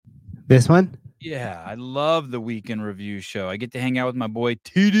This one? Yeah, I love the weekend review show. I get to hang out with my boy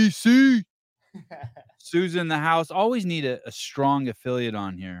TDC. Sue's in the house. Always need a strong affiliate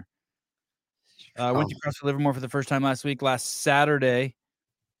on here. I went to CrossFit Livermore for the first time last Saturday.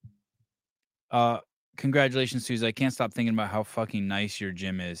 Congratulations, Suze. I can't stop thinking about how fucking nice your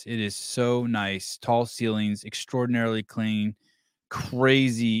gym is. It is so nice. Tall ceilings, extraordinarily clean,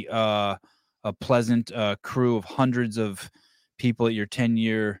 crazy, a pleasant crew of hundreds of people at your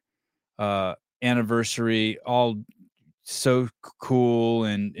 10-year anniversary. All so cool.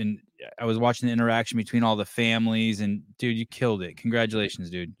 And I was watching the interaction between all the families. And, dude, you killed it.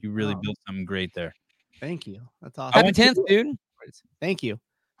 Congratulations, dude. You really built something great there. Thank you. That's awesome. Happy 10th, dude. Thank you.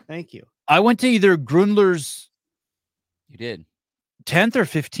 Thank you. I went to either Grundler's. You did 10th or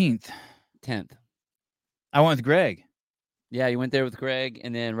 15th. 10th. I went with Greg. Yeah, you went there with Greg,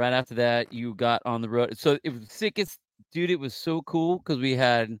 and then right after that, you got on the road. So it was sickest, dude. It was so cool because we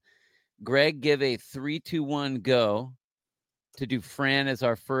had Greg give a 3-2-1 go to do Fran as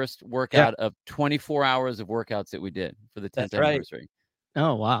our first workout of 24 hours of workouts that we did for the 10th anniversary.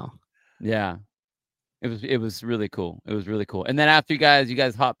 Oh wow. Yeah. It was really cool. It was really cool. And then after you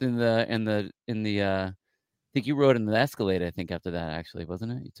guys hopped in the I think you rode in the Escalade, I think, after that, actually,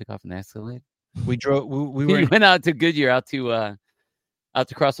 wasn't it? You took off in the Escalade? We drove we went out to Goodyear, out to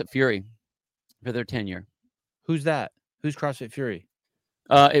CrossFit Fury for their 10-year. Who's that? Who's CrossFit Fury?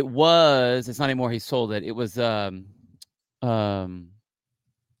 It's not anymore, he sold it. It was oh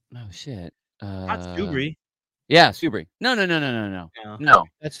shit. Not Subri. Yeah, Subri. No.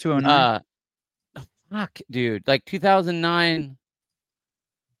 That's 209. Fuck, dude. Like 2009,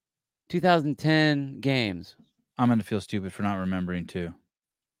 2010 games. I'm going to feel stupid for not remembering, too.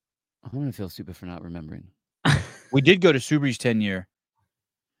 I'm going to feel stupid for not remembering. We did go to Subri's 10-year.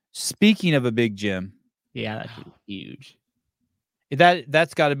 Speaking of a big gym. Yeah, that's huge.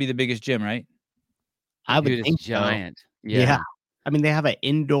 That's got to be the biggest gym, right? I would think it's giant. So. Yeah. I mean, they have an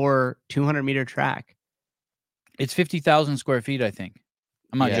indoor 200-meter track. It's 50,000 square feet, I think.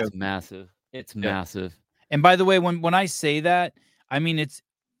 I'm not joking. It's massive. It's massive. And by the way, when I say that, I mean it's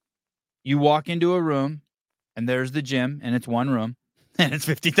you walk into a room and there's the gym and it's one room and it's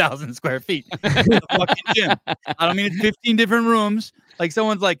 50,000 square feet. The fucking gym. I don't mean it's 15 different rooms. Like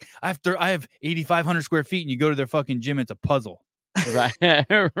someone's like, I have 8,500 square feet, and you go to their fucking gym, it's a puzzle. Right.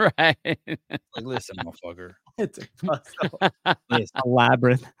 Right. Like, listen, motherfucker. It's a puzzle. It's a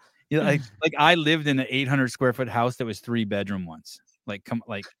labyrinth. Yeah, like I lived in an 800 square foot house that was 3-bedroom once. Like come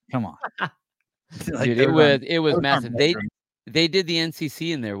on. Like, dude, it was massive. They did the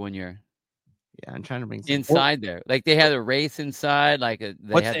NCC in there one year. Yeah, I'm trying to bring inside there. Like they had a race inside. Like they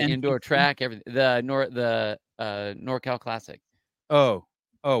had the indoor track. Everything. The NorCal Classic. Oh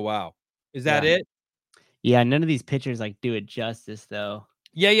wow. Is that it? Yeah, none of these pictures like do it justice though.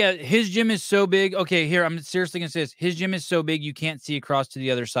 Yeah. His gym is so big. Okay, here I'm seriously gonna say this. His gym is so big you can't see across to the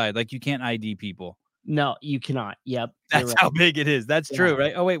other side. Like you can't ID people. No, you cannot. Yep. That's how big it is. That's true,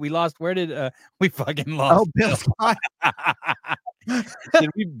 right? Oh, wait, we lost. Where did we fucking lost? Oh, Bill Scott.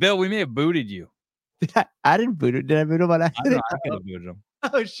 Bill, we may have booted you. I didn't boot him. Did I boot him on accident? I could have booted him.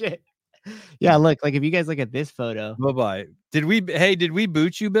 Oh, shit. Yeah, look, like if you guys look at this photo. Bye-bye. Did we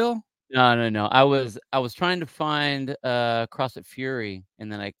boot you, Bill? No. I was trying to find CrossFit Fury,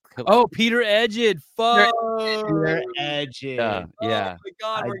 and then I Peter Edged. Fuck. Peter Edged. Yeah. Oh my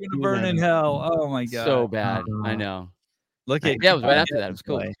God, we're gonna burn in hell. Oh my God. So bad. I know. Look at it was right after that. It was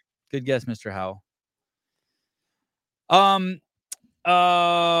cool. Good guess, Mr. Howell.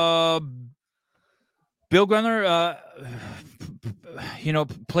 Bill Grundler,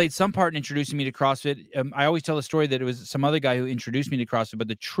 played some part in introducing me to CrossFit. I always tell the story that it was some other guy who introduced me to CrossFit, but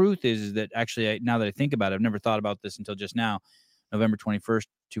the truth is that actually, now that I think about it, I've never thought about this until just now, November 21st,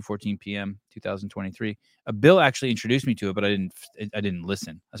 2:14 p.m., 2023. Bill actually introduced me to it, but I didn't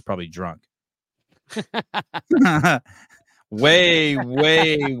listen. I was probably drunk. way,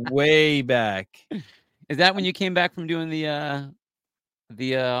 way back. Is that when you came back from doing the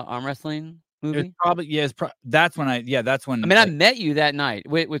arm wrestling movie? That's when that's when. I mean, I met you that night.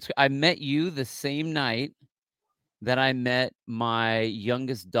 I met you the same night that I met my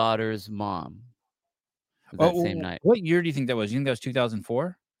youngest daughter's mom. That same night. What year do you think that was? You think that was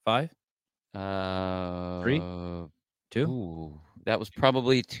 2004, 5? 3, 2? Ooh, that was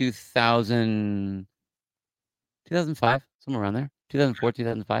probably 2005, somewhere around there. 2004,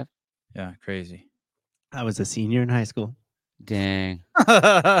 2005. Yeah, crazy. I was a senior in high school. Dang.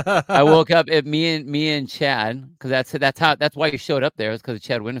 I woke up at me and Chad, because that's why you showed up there. It's because of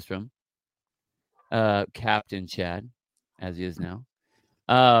Chad Winterstrom, Captain Chad, as he is now.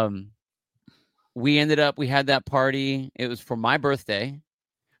 We had that party. It was for my birthday.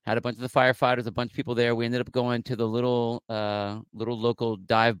 Had a bunch of the firefighters, a bunch of people there. We ended up going to the little local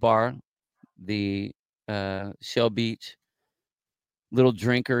dive bar, the Shell Beach little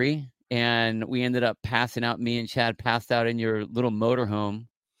drinkery, and we ended up passing out. Me and Chad passed out in your little motorhome,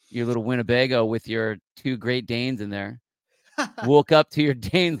 your little Winnebago with your 2 Great Danes in there. Woke up to your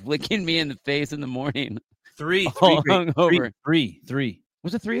Danes licking me in the face in the morning. Three hungover. Three.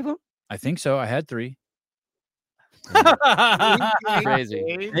 Was it 3 of them? I think so. I had 3.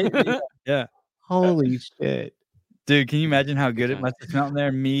 Crazy. Yeah. Holy shit. Dude, can you imagine how good it must have smelled in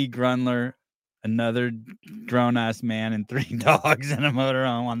there? Me, Grunler, another grown-ass man, and 3 dogs in a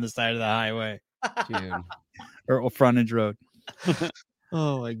motorhome on the side of the highway. Dude. Or frontage road.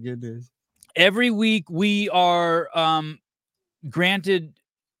 Oh, my goodness. Every week we are granted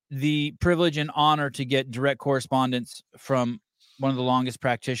the privilege and honor to get direct correspondence from one of the longest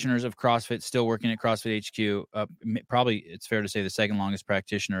practitioners of CrossFit, still working at CrossFit HQ. Probably, it's fair to say, the second longest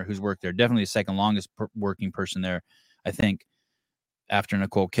practitioner who's worked there. Definitely the second longest working person there, I think, after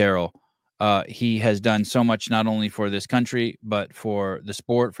Nicole Carroll. He has done so much, not only for this country, but for the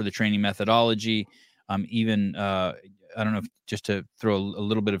sport, for the training methodology. I don't know, if, just to throw a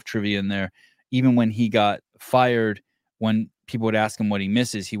little bit of trivia in there, even when he got fired, when people would ask him what he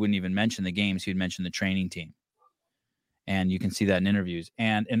misses, he wouldn't even mention the games. He'd mention the training team. And you can see that in interviews.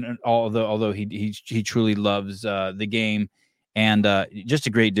 And although he truly loves the game, and just a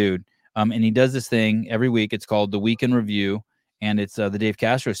great dude. And he does this thing every week. It's called the Week in Review, and it's the Dave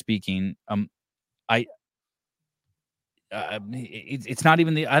Castro speaking. It's not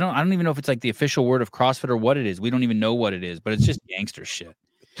even I don't even know if it's like the official word of CrossFit or what it is. We don't even know what it is, but it's just gangster shit.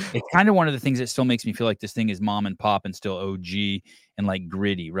 It's kind of one of the things that still makes me feel like this thing is mom and pop and still OG and like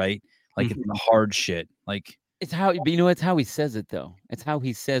gritty, right? Like it's the hard shit. Like it's how, but you know, it's how he says it though. It's how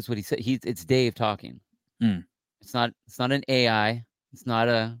he says what he said. It's Dave talking. It's not an AI. It's not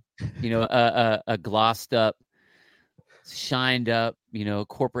a glossed up, shined up,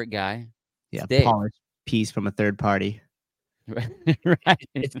 corporate guy. Yeah, polished piece from a third party. Right.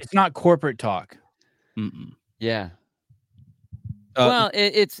 It's not corporate talk. Yeah. Well,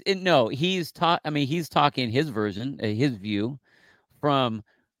 he's talking his version, his view from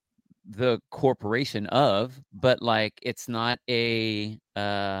the corporation of, but like it's not a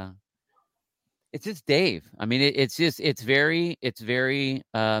it's just Dave. I mean, it's very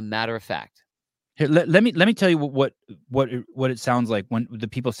matter of fact. Here, let me tell you what it sounds like when the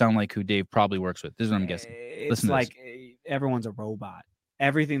people sound like who Dave probably works with. This is what I'm guessing. It's like everyone's a robot.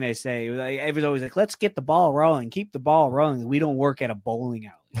 Everything they say, like, everyone's always like, let's get the ball rolling, keep the ball rolling. We don't work at a bowling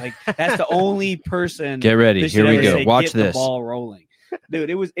alley. Like that's the only person. Get ready. Here we go. Watch this. The ball rolling, dude.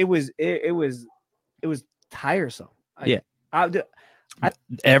 It was tiresome.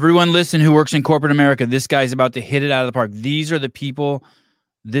 Everyone listen who works in corporate America. This guy's about to hit it out of the park. These are the people.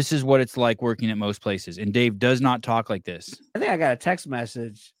 This is what it's like working at most places. And Dave does not talk like this. I think I got a text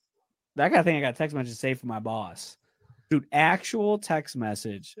message. I got a text message saved from my boss. Dude, actual text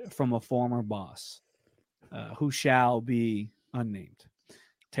message from a former boss who shall be unnamed.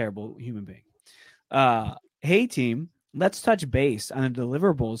 Terrible human being. Hey, team, let's touch base on the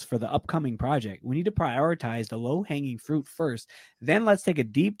deliverables for the upcoming project. We need to prioritize the low-hanging fruit first. Then let's take a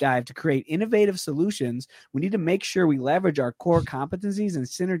deep dive to create innovative solutions. We need to make sure we leverage our core competencies and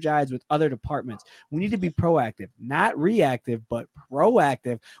synergize with other departments. We need to be proactive, not reactive, but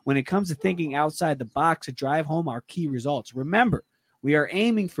proactive when it comes to thinking outside the box to drive home our key results. Remember, we are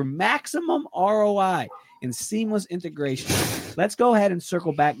aiming for maximum ROI and seamless integration. Let's go ahead and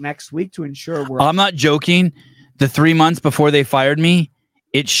circle back next week to ensure we're... I'm not joking. The 3 months before they fired me,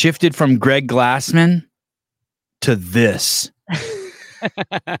 it shifted from Greg Glassman to this.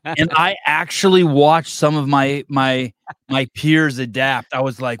 And I actually watched some of my peers adapt. I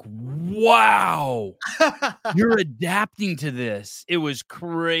was like, wow, you're adapting to this. It was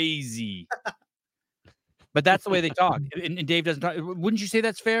crazy. But that's the way they talk. And Dave doesn't talk. Wouldn't you say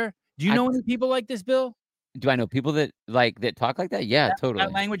that's fair? Do you know any people like this, Bill? Do I know people that talk like that? Yeah, totally.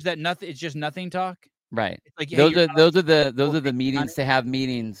 That language, that nothing, it's just nothing talk. Right. Like, hey, those are the meetings to have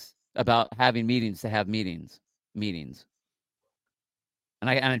meetings about having meetings to have meetings.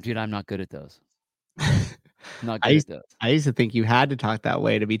 And dude, I'm not good at those. Not good at those. I used to think you had to talk that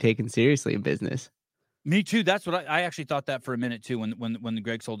way to be taken seriously in business. Me too. That's what I actually thought that for a minute too. When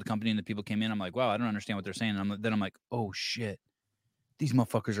Greg sold the company and the people came in, I'm like, wow, I don't understand what they're saying. And then I'm like, oh shit, these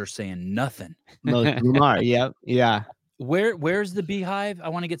motherfuckers are saying nothing. Most of them are. Yep. Yeah. Where's the beehive? I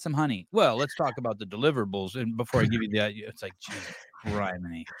want to get some honey. Well, let's talk about the deliverables. And before I give you that, it's like, Jesus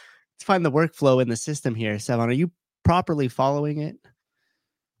criminy. Let's find the workflow in the system here, Sevan. Are you properly following it?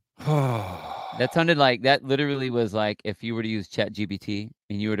 That sounded like that literally was like if you were to use ChatGPT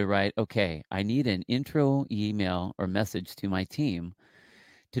and you were to write, okay, I need an intro email or message to my team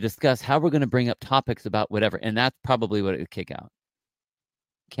to discuss how we're going to bring up topics about whatever. And that's probably what it would kick out.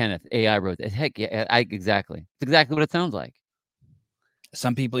 Kenneth, AI wrote that. Heck yeah, exactly. It's exactly what it sounds like.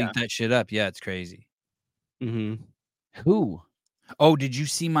 Some people eat that shit up. Yeah, it's crazy. Mm-hmm. Who? Oh, did you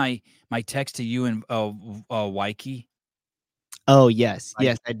see my text to you and Waikiki? Oh yes,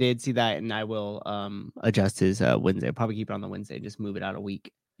 yes, I did see that, and I will adjust his Wednesday. I'll probably keep it on the Wednesday, just move it out a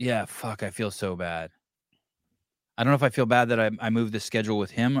week. Yeah, fuck, I feel so bad. I don't know if I feel bad that I moved the schedule with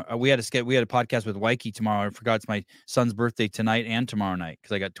him. We had a podcast with Waikiki tomorrow. I forgot it's my son's birthday tonight and tomorrow night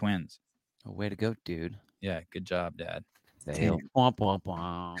because I got twins. Oh, way to go, dude. Yeah, good job, Dad. Fail. Womp, womp,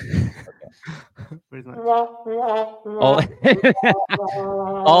 womp. Where's my-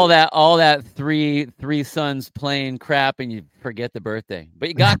 all that three sons playing crap, and you forget the birthday. But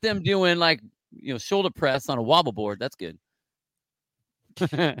you got them doing like shoulder press on a wobble board. That's good.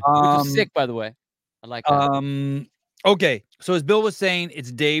 Which is sick, by the way. I like that. Okay, so as Bill was saying,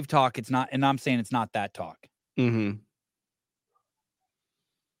 it's Dave talk. It's not, and I'm saying it's not that talk. Mm-hmm.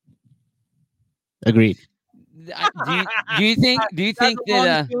 Agreed. Do you think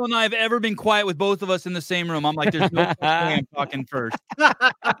that Bill and I have ever been quiet with both of us in the same room? I'm like, there's no way I'm talking first.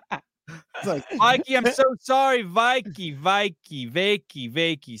 It's like, Vikey, I'm so sorry, Vikey,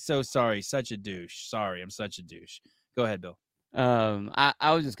 so sorry, such a douche. Sorry, I'm such a douche. Go ahead, Bill.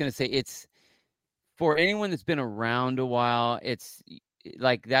 I was just gonna say, it's for anyone that's been around a while, it's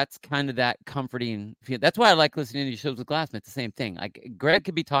like that's kind of that comforting feel. That's why I like listening to your shows with Glassman. It's the same thing. Like Greg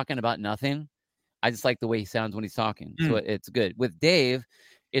could be talking about nothing. I just like the way he sounds when he's talking. So it's good. With Dave,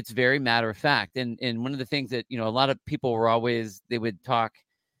 it's very matter of fact. And one of the things that, a lot of people were always, they would talk,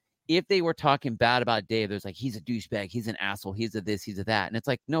 if they were talking bad about Dave, there's like, he's a douchebag, he's an asshole, he's a this, he's a that. And it's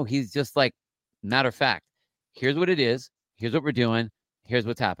like, no, he's just like, matter of fact, here's what it is. Here's what we're doing. Here's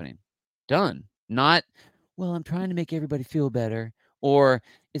what's happening. Done. Not, well, I'm trying to make everybody feel better. Or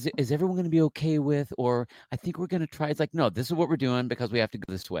is everyone going to be okay with, or I think we're going to try. It's like, no, this is what we're doing because we have to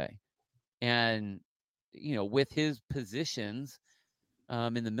go this way. And, with his positions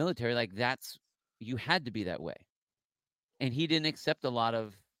in the military, like you had to be that way. And he didn't accept a lot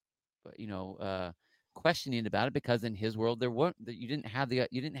of, questioning about it because in his world, you didn't have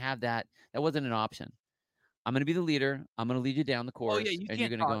that. That wasn't an option. I'm going to be the leader. I'm going to lead you down the course. Oh, yeah, and you're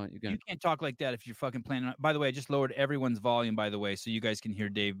going to go. You can't talk like that if you're fucking planning on. By the way, I just lowered everyone's volume, by the way, so you guys can hear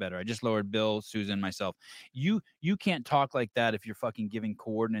Dave better. I just lowered Bill, Susan, myself. You can't talk like that if you're fucking giving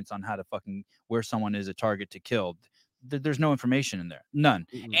coordinates on how to fucking where someone is a target to kill. There's no information in there. None.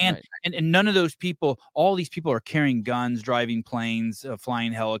 And, right. and none of those people, all these people are carrying guns, driving planes,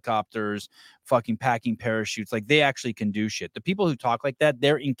 flying helicopters, fucking packing parachutes. Like they actually can do shit. The people who talk like that,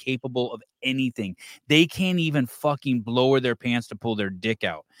 they're incapable of anything. They can't even fucking lower their pants to pull their dick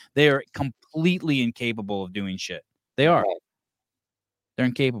out. They are completely incapable of doing shit. They are. They're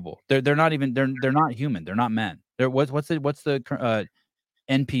incapable. They're not even. They're not human. They're not men. They're what's the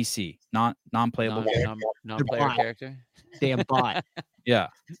NPC, non-playable, non-player character. Damn bot. Yeah.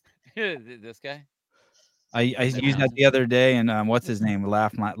 This guy. I used that the other day, and what's his name?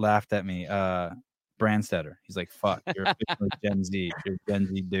 Laughed at me. Brandstetter. He's like, "Fuck, you're officially Gen Z. You're Gen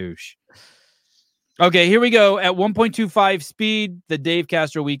Z douche." Okay, here we go. At 1.25 speed, the Dave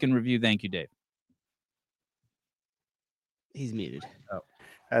Castro Weekend Review. Thank you, Dave. He's muted. Oh.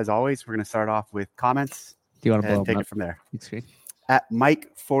 As always, we're going to start off with comments. Do you want to blow take him it from there? Screen? At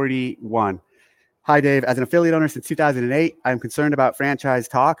Mike41. Hi, Dave. As an affiliate owner since 2008, I'm concerned about franchise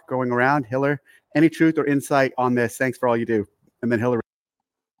talk going around. Hiller, any truth or insight on this? Thanks for all you do. And then Hiller.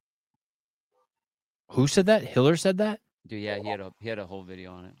 Who said that? Hiller said that? Dude, yeah, he had a whole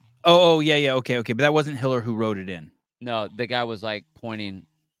video on it. Oh, yeah. Okay. But that wasn't Hiller who wrote it in. No, the guy was like pointing.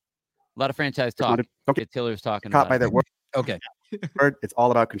 A lot of franchise talk. It's Hiller's talking caught about by it. their word. Okay. It's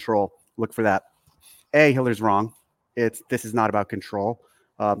all about control. Look for that. Hiller's wrong. This is not about control.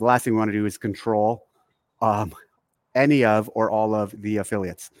 The last thing we want to do is control any of or all of the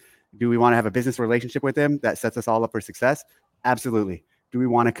affiliates. Do we want to have a business relationship with them that sets us all up for success? Absolutely. Do we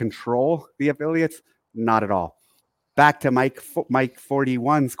want to control the affiliates? Not at all. Back to Mike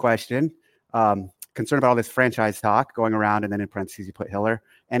 41's question. Concerned about all this franchise talk going around, and then in parentheses you put Hiller.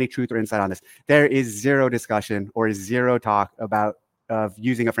 Any truth or insight on this? There is zero discussion or zero talk about of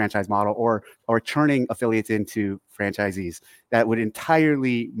using a franchise model or turning affiliates into franchisees. That would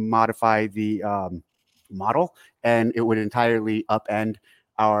entirely modify the model, and it would entirely upend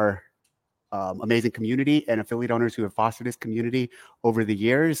our amazing community and affiliate owners who have fostered this community over the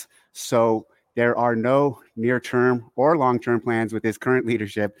years. So There are no near-term or long-term plans with this current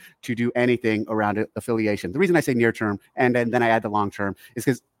leadership to do anything around affiliation. The reason I say near-term and then I add the long-term is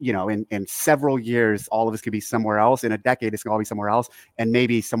because, in several years, all of us could be somewhere else. In a decade, it's going to all be somewhere else. And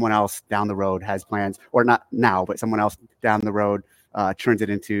maybe someone else down the road has plans, or not now, but someone else down the road wants to turn it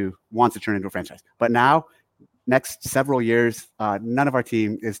into a franchise. But now, next several years, none of our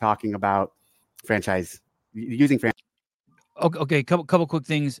team is talking about using franchise. Okay, couple quick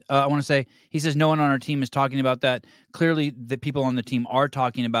things I want to say. He says no one on our team is talking about that. Clearly, the people on the team are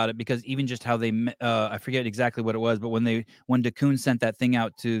talking about it, because even just how they, I forget exactly what it was, but when DeCoon sent that thing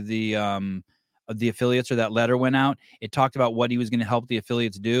out to the affiliates, or that letter went out, it talked about what he was going to help the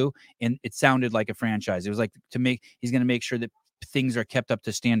affiliates do, and it sounded like a franchise. It was like he's going to make sure that things are kept up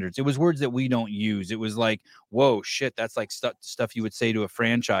to standards. It was words that we don't use. It was like, whoa, shit, that's like stuff you would say to a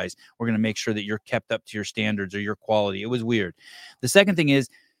franchise. We're going to make sure that you're kept up to your standards or your quality. It was weird. The second thing is,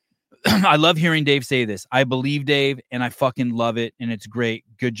 I love hearing Dave say this. I believe Dave, and I fucking love it, and it's great.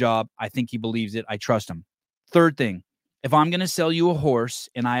 Good job. I think he believes it. I trust him. Third thing, if I'm going to sell you a horse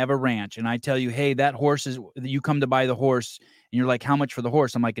and I have a ranch and I tell you, hey, that horse you come to buy the horse, and you're like, how much for the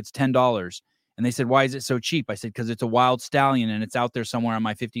horse? I'm like, it's $10. And they said, why is it so cheap? I said, because it's a wild stallion and it's out there somewhere on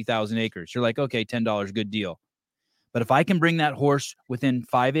my 50,000 acres. You're like, okay, $10, good deal. But if I can bring that horse within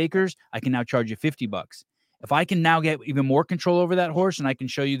 5 acres, I can now charge you $50. If I can now get even more control over that horse, and I can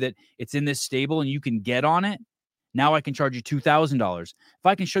show you that it's in this stable and you can get on it, now I can charge you $2,000. If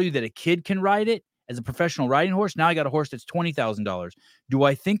I can show you that a kid can ride it as a professional riding horse, now I got a horse that's $20,000. Do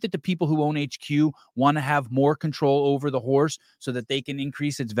I think that the people who own HQ want to have more control over the horse so that they can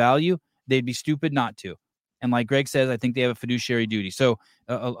increase its value? They'd be stupid not to. And like Greg says, I think they have a fiduciary duty. So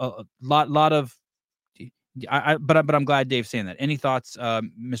a lot of, but I'm glad Dave's saying that. Any thoughts,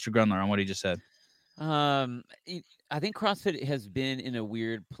 Mr. Grunler, on what he just said? I think CrossFit has been in a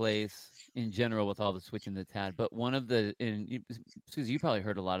weird place in general with all the switching that's had. But one of the, and Susie, you probably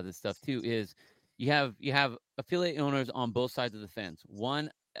heard a lot of this stuff too, is you have affiliate owners on both sides of the fence. One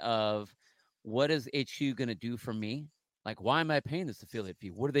of, what is HQ going to do for me? Like, why am I paying this affiliate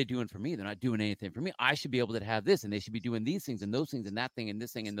fee? What are they doing for me? They're not doing anything for me. I should be able to have this, and they should be doing these things and those things and that thing and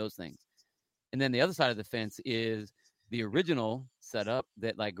this thing and those things. And then the other side of the fence is the original setup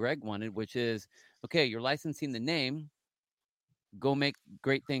that like Greg wanted, which is, okay, you're licensing the name, go make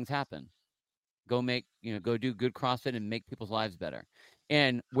great things happen. Go do good CrossFit and make people's lives better.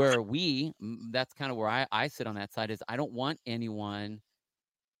 And that's kind of where I sit on that side, is I don't want anyone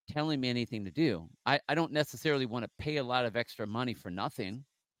telling me anything to do. I don't necessarily want to pay a lot of extra money for nothing.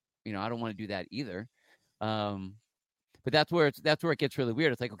 I don't want to do that either. But that's where it gets really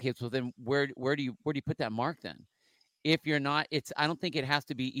weird. It's like, okay, so then where do you put that mark then? If you're not, I don't think it has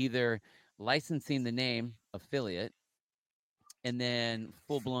to be either licensing the name affiliate and then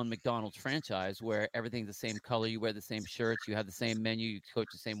full-blown McDonald's franchise where everything's the same color, you wear the same shirts, you have the same menu, you coach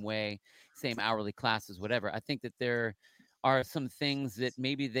the same way, same hourly classes, whatever. I think that there are some things that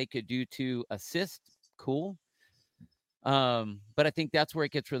maybe they could do to assist. Cool. But I think that's where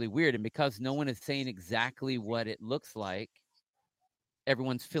it gets really weird. And because no one is saying exactly what it looks like,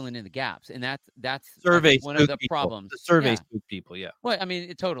 everyone's filling in the gaps. And that's one of the problems. The survey spook people, yeah. Well, I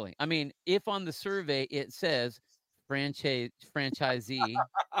mean, totally. I mean, if on the survey it says franchisee,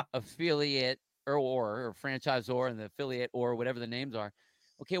 affiliate, or franchisor, and the affiliate, or whatever the names are,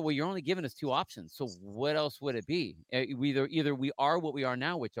 okay, well, you're only giving us 2 options. So what else would it be? Either we are what we are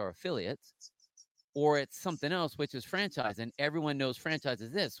now, which are affiliates, or it's something else, which is franchise. And everyone knows franchise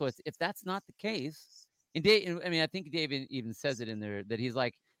is this. So if that's not the case, and Dave, I mean, I think Dave even says it in there that he's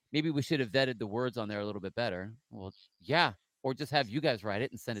like, maybe we should have vetted the words on there a little bit better. Well, yeah. Or just have you guys write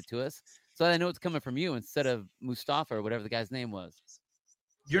it and send it to us, so I know it's coming from you instead of Mustafa or whatever the guy's name was.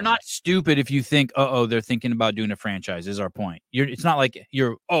 You're not stupid if you think, they're thinking about doing a franchise, is our point. It's not like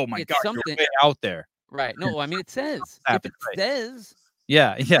you're, oh my God, you're way out there. Right. No, I mean, it says, if it says,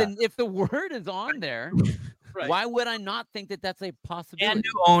 yeah. Then if the word is on there, right, why would I not think that that's a possibility? And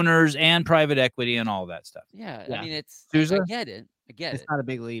new owners and private equity and all that stuff. Yeah. I mean, I get it. It's not a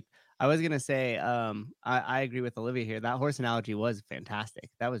big leap. I was going to say, I agree with Olivia here. That horse analogy was fantastic.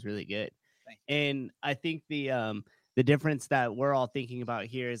 That was really good. And I think the difference that we're all thinking about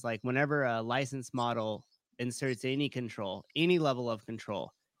here is like whenever a license model inserts any control, any level of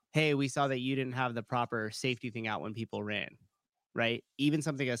control, hey, we saw that you didn't have the proper safety thing out when people ran, right? Even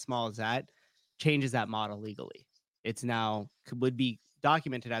something as small as that changes that model legally. It's now would be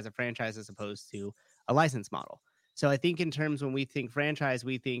documented as a franchise as opposed to a license model. So I think in terms when we think franchise,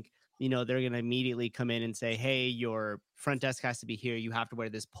 we think, they're going to immediately come in and say, hey, your front desk has to be here. You have to wear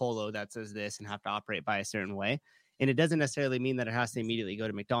this polo that says this and have to operate by a certain way. And it doesn't necessarily mean that it has to immediately go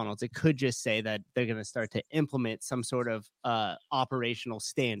to McDonald's. It could just say that they're going to start to implement some sort of operational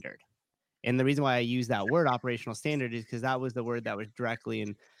standard. And the reason why I use that word operational standard is because that was the word that was directly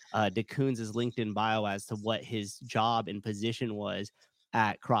in DeCoons' LinkedIn bio as to what his job and position was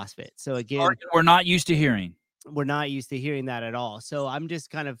at CrossFit. So again, we're not used to hearing. We're not used to hearing that at all. So I'm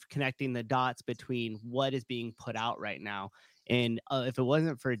just kind of connecting the dots between what is being put out right now. And if it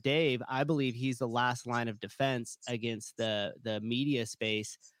wasn't for Dave, I believe he's the last line of defense against the media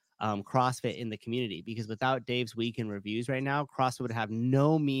space, CrossFit in the community, because without Dave's week in reviews right now, CrossFit would have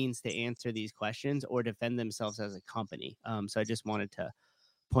no means to answer these questions or defend themselves as a company. So I just wanted to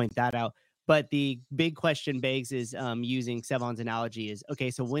point that out. But the big question begs is using Sevon's analogy is, okay,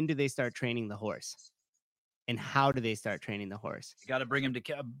 so when do they start training the horse? And how do they start training the horse? You got to bring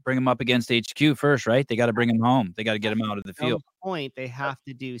him up against HQ first, right? They got to bring him home. They got to get him out of the field. At some point, they have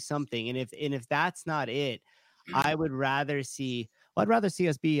to do something. And if that's not it, I would rather see. Well, I'd rather see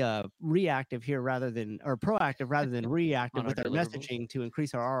us be reactive here proactive rather than reactive with our messaging to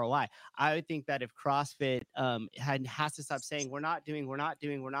increase our ROI. I would think that if CrossFit has to stop saying we're not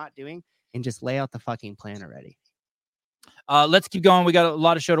doing, and just lay out the fucking plan already. Let's keep going. We got a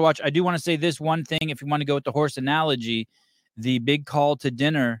lot of show to watch. I do want to say this one thing. If you want to go with the horse analogy, the big call to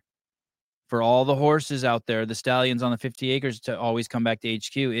dinner for all the horses out there, the stallions on the 50 acres to always come back to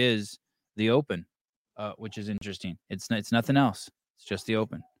HQ is the Open, which is interesting. It's nothing else. It's just the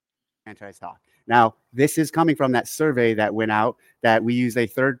Open. Franchise talk. Now, this is coming from that survey that went out that we used a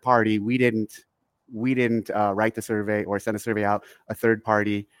third party. We didn't write the survey or send a survey out. A third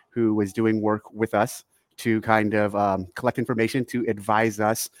party who was doing work with us to kind of collect information to advise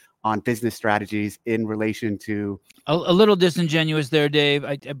us on business strategies in relation to a little disingenuous there, Dave.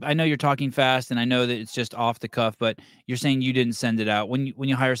 I know you're talking fast, and I know that it's just off the cuff, but you're saying you didn't send it out. When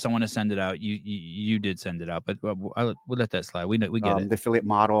you hire someone to send it out, you did send it out, but we'll let that slide. We get it. The affiliate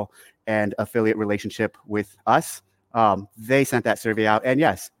model and affiliate relationship with us. They sent that survey out, and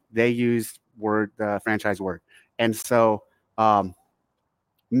yes, they used franchise word, and so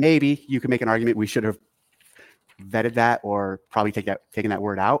maybe you could make an argument we should have vetted that or probably taken that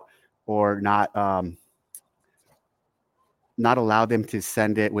word out or not allow them to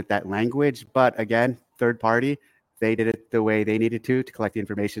send it with that language. But again, third party, they did it the way they needed to collect the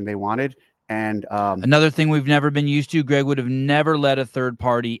information they wanted. And another thing we've never been used to, Greg would have never let a third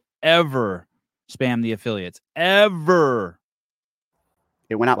party ever spam the affiliates. Ever.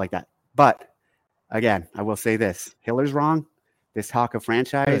 It went out like that. But again, I will say this. Hiller's wrong. This talk of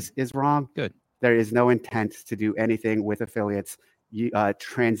franchise is wrong. Good. There is no intent to do anything with affiliates,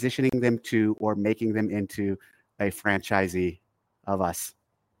 transitioning them to or making them into a franchisee of us.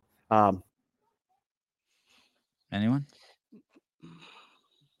 You Anyone?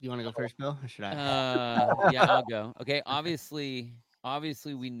 want to go first, Bill? Or should I? Yeah, I'll go. Okay. Obviously,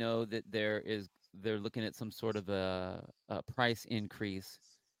 we know that they're looking at some sort of a price increase,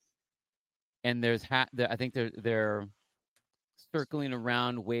 and I think they're circling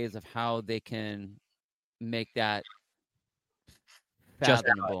around ways of how they can make that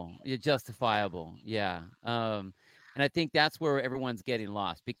fathomable, justifiable. Yeah. And I think that's where everyone's getting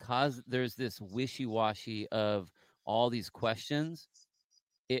lost because there's this wishy-washy of all these questions.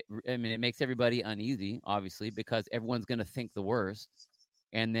 It makes everybody uneasy, obviously, because everyone's going to think the worst.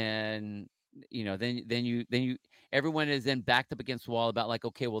 And then, everyone is then backed up against the wall about like,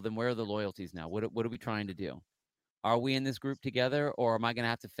 okay, well then where are the loyalties now? What are we trying to do? Are we in this group together, or am I going to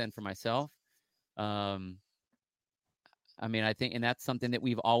have to fend for myself? I think, and that's something that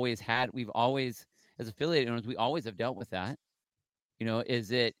we've always had. We've always, as affiliate owners, we always have dealt with that.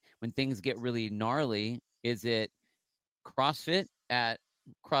 Is it when things get really gnarly, is it CrossFit at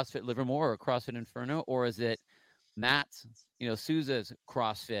CrossFit Livermore or CrossFit Inferno, or is it Matt's, Souza's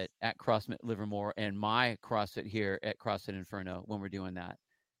CrossFit at CrossFit Livermore and my CrossFit here at CrossFit Inferno when we're doing that?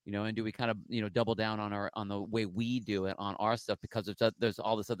 And do we kind of, double down on the way we do it on our stuff because there's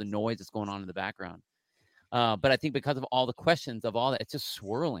all this other noise that's going on in the background. But I think because of all the questions of all that, it's just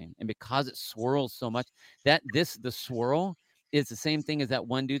swirling. And because it swirls so much, the swirl is the same thing as that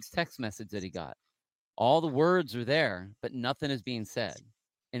one dude's text message that he got. All the words are there, but nothing is being said.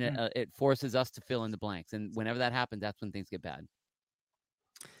 And it forces us to fill in the blanks. And whenever that happens, that's when things get bad.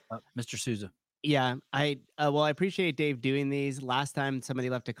 Mr. Souza. Yeah, I appreciate Dave doing these. Last time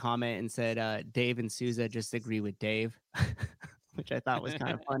somebody left a comment and said Dave and Souza just agree with Dave, which I thought was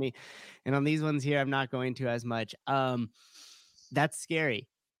kind of funny. And on these ones here, I'm not going to as much. That's scary.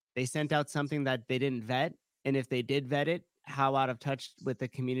 They sent out something that they didn't vet. And if they did vet it, how out of touch with the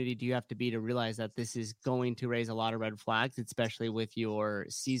community do you have to be to realize that this is going to raise a lot of red flags, especially with your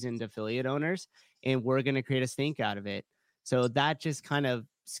seasoned affiliate owners, and we're going to create a stink out of it. So that just kind of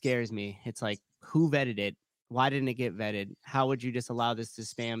scares me. It's like, who vetted it? Why didn't it get vetted? How would you just allow this to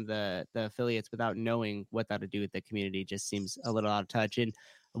spam the affiliates without knowing what that would do with the community? Just seems a little out of touch. And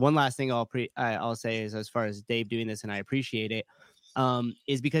one last thing I'll say is, as far as Dave doing this, and I appreciate it,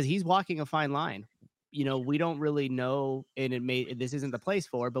 is because he's walking a fine line. You know, we don't really know, and this isn't the place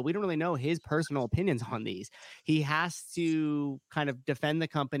for, but we don't really know his personal opinions on these. He has to kind of defend the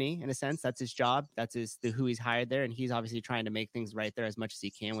company in a sense. That's his job. That's who he's hired there. And he's obviously trying to make things right there as much as he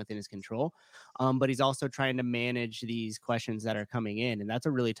can within his control. But he's also trying to manage these questions that are coming in. And that's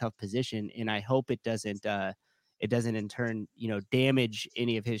a really tough position. And I hope it doesn't in turn, damage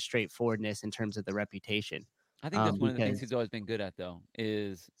any of his straightforwardness in terms of the reputation. I think that's one of the things he's always been good at, though,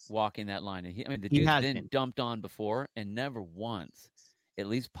 is walking that line. And the dude's been dumped on before, and never once, at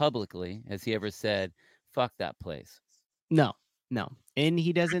least publicly, has he ever said, "Fuck that place." No. And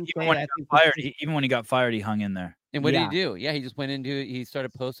he doesn't even when he got fired. Even when he got fired, he hung in there. And what did he do? Yeah, he just went into it. He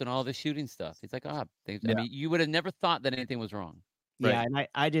started posting all the shooting stuff. He's like, I mean, you would have never thought that anything was wrong. Yeah, right.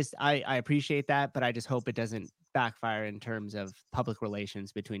 And I appreciate that, but I just hope it doesn't backfire in terms of public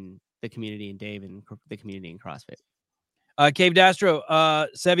relations between the community and Dave and the community in CrossFit. Cave Dastro,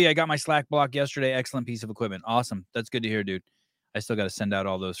 Sevi, I got my Slack block yesterday. Excellent piece of equipment. Awesome. That's good to hear, dude. I still got to send out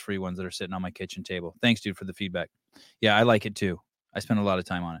all those free ones that are sitting on my kitchen table. Thanks, dude, for the feedback. Yeah, I like it too. I spend a lot of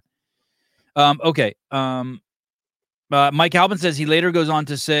time on it. Okay. Mike Albin says he later goes on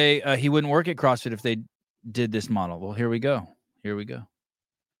to say he wouldn't work at CrossFit if they did this model. Well, here we go.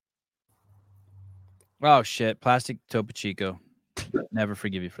 Oh, shit. Plastic Topo Chico. Never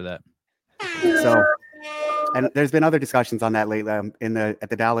forgive you for that. So, and there's been other discussions on that lately at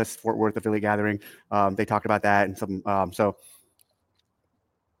the Dallas Fort Worth affiliate gathering. They talked about that and some. So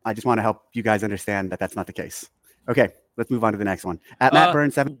I just want to help you guys understand that that's not the case. Okay, let's move on to the next one. At Matt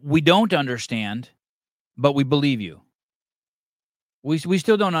Burns 7. We don't understand, but we believe you. We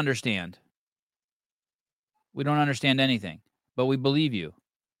still don't understand. We don't understand anything, but we believe you.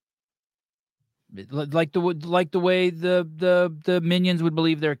 Like the way the minions would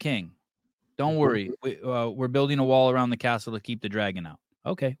believe their king. Don't worry. We're building a wall around the castle to keep the dragon out.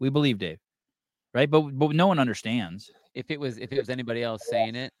 Okay, we believe Dave, right? But no one understands. If it was anybody else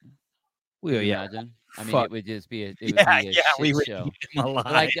saying it, imagine. I mean, Fuck. it would just be a shit show.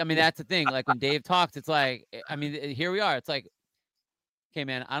 Like, I mean, that's the thing. Like when Dave talks, it's like, I mean, here we are. It's like, okay,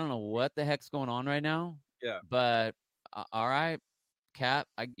 man, I don't know what the heck's going on right now. Yeah. But all right, Cap,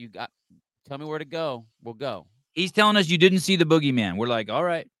 tell me where to go. We'll go. He's telling us you didn't see the boogeyman. We're like, all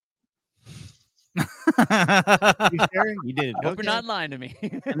right. You sure? You didn't. Hope you're not lying to me.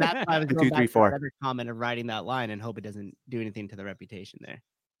 And that's why I was going back to another comment of writing that line and hope it doesn't do anything to the reputation there.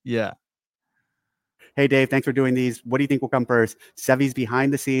 Yeah. Hey, Dave, thanks for doing these. What do you think will come first? Sevi's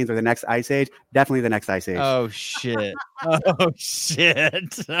behind the scenes or the next Ice Age? Definitely the next Ice Age. Oh, shit. Oh,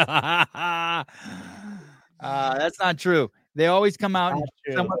 shit. That's not true. They always come out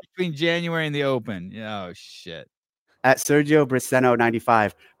somewhere between January and the Open. Oh, shit. At Sergio Briceno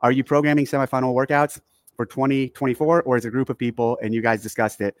 95, are you programming semifinal workouts for 2024, or is a group of people and you guys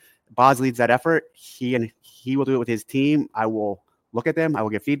discussed it? Boz leads that effort. He will do it with his team. I will look at them. I will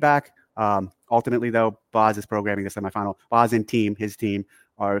give feedback. Ultimately, though, Boz is programming the semifinal. Boz and his team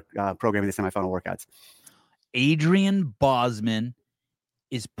are programming the semifinal workouts. Adrian Bosman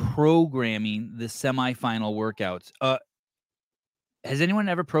is programming the semifinal workouts. Has anyone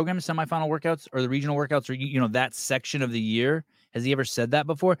ever programmed semifinal workouts or the regional workouts or, that section of the year? Has he ever said that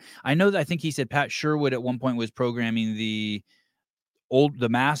before? I think he said Pat Sherwood at one point was programming the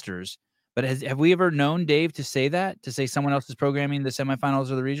Masters, but have we ever known Dave to say that, to say someone else is programming the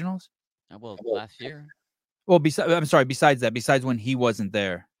semifinals or the regionals? Well, last year. Well, besides when he wasn't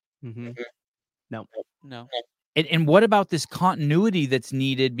there. Mm-hmm. No. And what about this continuity that's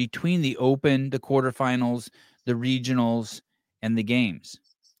needed between the Open, the quarterfinals, the regionals, and the games?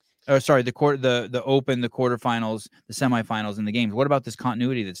 Oh, sorry, the Open, the quarterfinals, the semifinals, and the games. What about this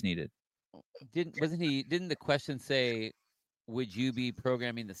continuity that's needed? Didn't the question say, would you be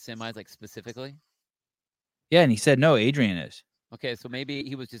programming the semis like specifically? Yeah, and he said no, Adrian is. Okay, so maybe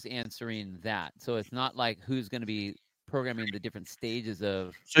he was just answering that. So it's not like who's going to be programming the different stages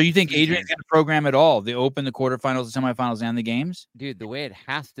of. So you think Adrian's going to program it all? The Open, the quarterfinals, the semifinals, and the games? Dude, the way it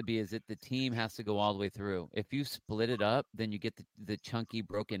has to be is that the team has to go all the way through. If you split it up, then you get the chunky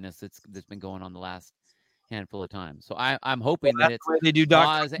brokenness that's been going on the last handful of times. So I'm hoping that it's they do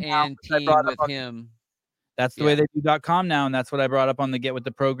Boz and team with him. That's the way they do .com now, and that's what I brought up on the Get With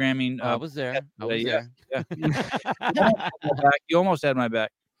the Programming. I was there. I was there. You almost had my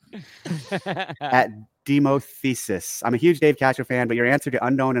back. At Demothesis. I'm a huge Dave Castro fan, but your answer to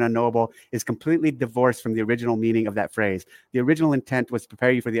unknown and unknowable is completely divorced from the original meaning of that phrase. The original intent was to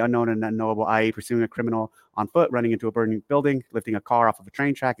prepare you for the unknown and unknowable, i.e. pursuing a criminal on foot, running into a burning building, lifting a car off of a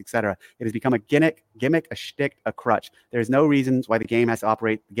train track, etc. It has become a gimmick, a shtick, a crutch. There's no reasons why the games has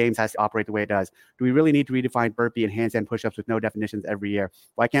to operate the way it does. Do we really need to redefine burpee and handstand push-ups with no definitions every year?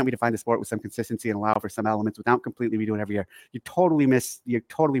 Why can't we define the sport with some consistency and allow for some elements without completely redoing it every year? You're totally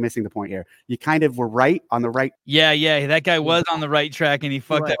missing the point here. You kind of were on the right. Yeah. That guy was on the right track and he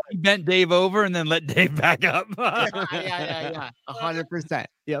fucked up. He bent Dave over and then let Dave back up. Yeah. 100%.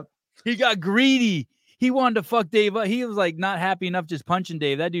 Yep. He got greedy. He wanted to fuck Dave up. He was like not happy enough just punching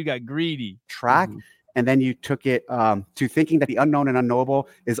Dave. That dude got greedy. Track. And then you took it to thinking that the unknown and unknowable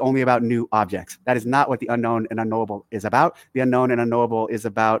is only about new objects. That is not what the unknown and unknowable is about. The unknown and unknowable is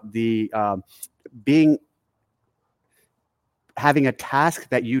about the having a task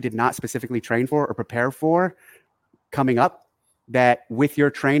that you did not specifically train for or prepare for coming up, that with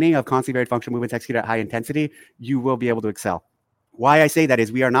your training of constantly varied functional movements executed at high intensity, you will be able to excel. Why I say that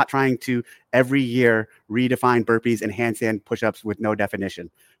is we are not trying to every year redefine burpees and handstand push-ups with no definition.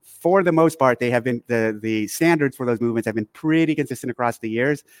 For the most part, they have been the standards for those movements have been pretty consistent across the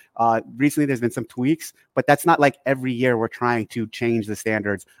years. Recently, there's been some tweaks, but that's not like every year we're trying to change the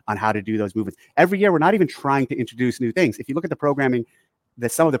standards on how to do those movements. Every year, we're not even trying to introduce new things. If you look at the programming,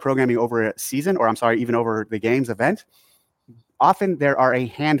 some of the programming over a season, or I'm sorry, even over the games event, often there are a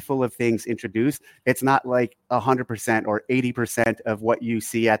handful of things introduced. It's not like 100% or 80% of what you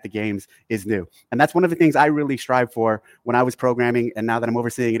see at the games is new. And that's one of the things I really strive for when I was programming, and now that I'm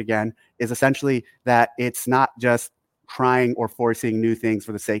overseeing it again, is essentially that it's not just trying or forcing new things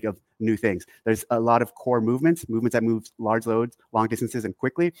for the sake of new things. There's a lot of core movements that move large loads, long distances, and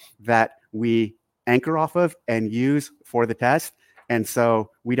quickly that we anchor off of and use for the test. And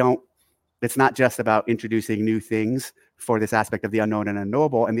so it's not just about introducing new things for this aspect of the unknown and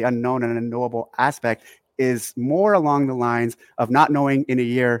unknowable. And the unknown and unknowable aspect is more along the lines of not knowing in a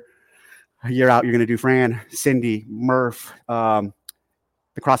year out, you're going to do Fran, Cindy, Murph, the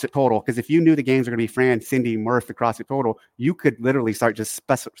CrossFit Total. Because if you knew the games were going to be Fran, Cindy, Murph, the CrossFit Total, you could literally start just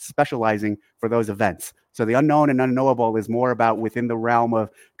specializing for those events. So the unknown and unknowable is more about within the realm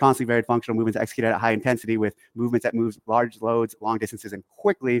of constantly varied functional movements executed at high intensity with movements that move large loads, long distances, and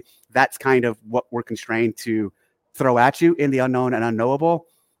quickly. That's kind of what we're constrained to throw at you in the unknown and unknowable.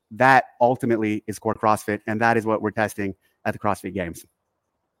 That ultimately is core CrossFit, and that is what we're testing at the CrossFit Games.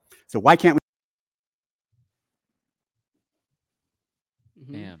 So why can't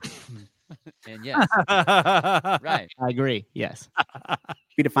we? Damn. And yes, right. I agree. Yes.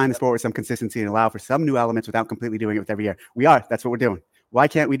 We define the sport with some consistency and allow for some new elements without completely doing it with every year. That's what we're doing. Why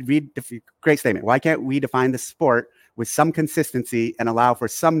can't we great statement. Why can't we define the sport with some consistency and allow for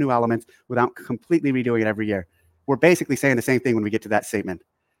some new elements without completely redoing it every year? We're basically saying the same thing when we get to that statement.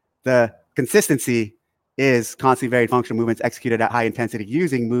 The consistency is constantly varied functional movements executed at high intensity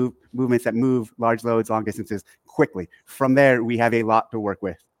using movements that move large loads, long distances quickly. From there, we have a lot to work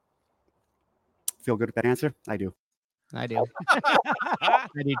with. Feel good with that answer? I do. I do. I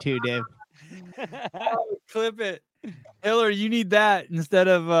do too, Dave. Clip it. Hiller, you need that instead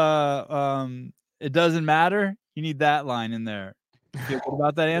of it doesn't matter. You need that line in there. Feel good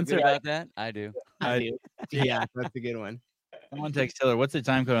about that answer? Feel good about that? I do. I do. Yeah, that's a good one. Someone text Hiller. What's the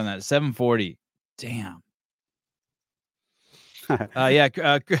time code on that? 7:40. Damn. Yeah.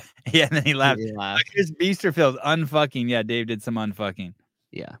 Yeah. And then he laughed. Chris Beasterfield, unfucking. Yeah, Dave did some unfucking.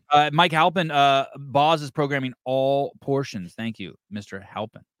 Yeah. Mike Halpin, Boz is programming all portions. Thank you, Mr.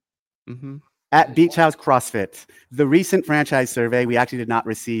 Halpin. Mm-hmm. At Beach House CrossFit, the recent franchise survey, we actually did not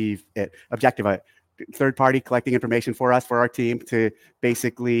receive it. Objective, third party collecting information for us, for our team to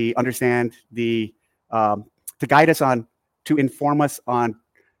basically understand to guide us on, to inform us on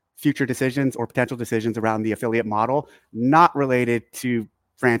future decisions or potential decisions around the affiliate model, not related to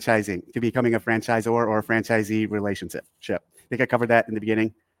franchising, to becoming a franchisor or a franchisee relationship. I think I covered that in the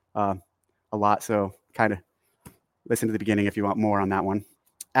beginning a lot, so kind of listen to the beginning if you want more on that one.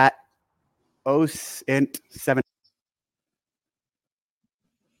 At OSINT7.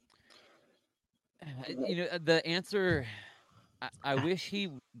 The answer, I wish he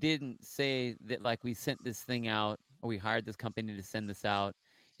didn't say that, like, we sent this thing out or we hired this company to send this out,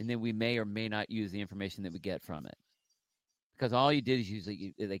 and then we may or may not use the information that we get from it. Because all you did is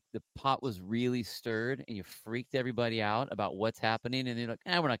usually, like, the pot was really stirred and you freaked everybody out about what's happening, and they're like,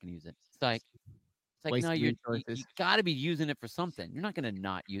 we're not going to use it. It's like no, you got to be using it for something. You're not going to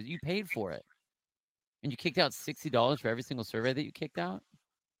not use it. You paid for it. And you kicked out $60 for every single survey that you kicked out?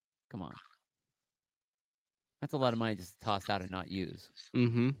 Come on. That's a lot of money just to toss out and not use.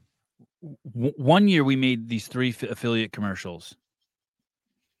 Mm-hmm. One year we made these 3 affiliate commercials.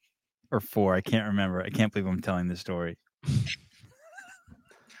 Or 4, I can't remember. I can't believe I'm telling this story.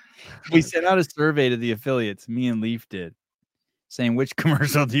 We sent out a survey to the affiliates, me and Leaf did, saying, which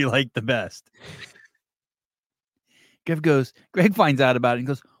commercial do you like the best? Greg finds out about it and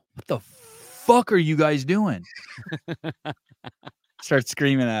goes, what the fuck are you guys doing? Starts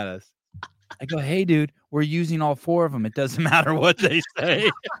screaming at us. I go, hey, dude, we're using all 4 of them. It doesn't matter what they say.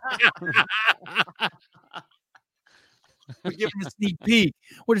 We're giving them a sneak peek.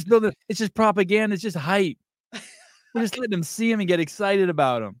 We're just building. It's just propaganda. It's just hype. We're just letting them see them and get excited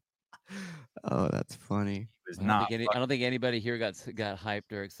about them. Oh, that's funny. I don't think anybody here got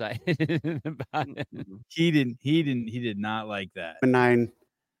hyped or excited about it. He did not like that. 9.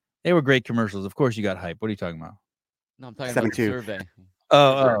 They were great commercials. Of course you got hyped. What are you talking about? No, I'm talking about the 7-2. survey.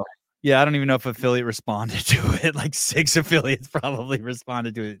 Oh. Yeah, I don't even know if affiliate responded to it. Like 6 affiliates probably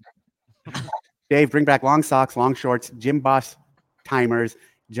responded to it. Dave, bring back long socks, long shorts, Gym Boss timers,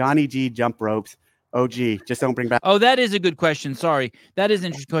 Johnny G jump ropes. OG, just don't bring back. Oh, that is a good question. Sorry. That is an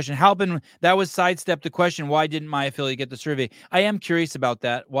interesting question. Halpin, that was sidestepped the question. Why didn't my affiliate get the survey? I am curious about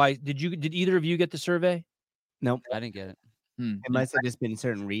that. Why did either of you get the survey? Nope. I didn't get it. It must have just been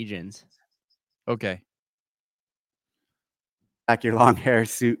certain regions. Okay. Back your long hair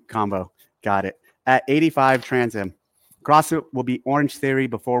suit combo. Got it. At 85 Transam. CrossFit will be Orange Theory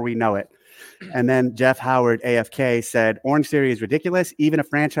before we know it. And then Jeff Howard, AFK, said, Orange Theory is ridiculous. Even a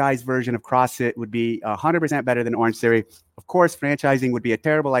franchise version of CrossFit would be 100% better than Orange Theory. Of course, franchising would be a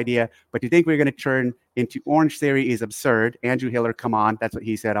terrible idea, but to think we're going to turn into Orange Theory is absurd. Andrew Hiller, come on. That's what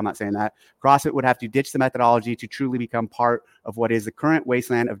he said. I'm not saying that. CrossFit would have to ditch the methodology to truly become part of what is the current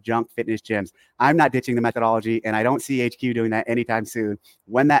wasteland of junk fitness gyms. I'm not ditching the methodology, and I don't see HQ doing that anytime soon.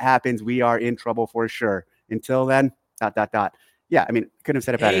 When that happens, we are in trouble for sure. Until then, ... Yeah, I mean, couldn't have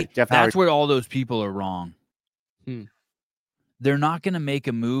said it better. Jeff Howard. That's where all those people are wrong. They're not going to make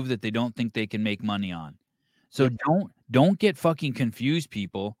a move that they don't think they can make money on. So don't get fucking confused,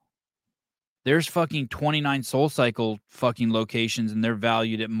 people. There's fucking 29 Soul Cycle fucking locations, and they're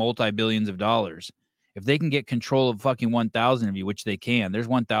valued at multi-billions of dollars. If they can get control of fucking 1,000 of you, which they can, there's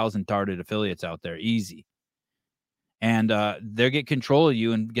 1,000 targeted affiliates out there, easy. And they get control of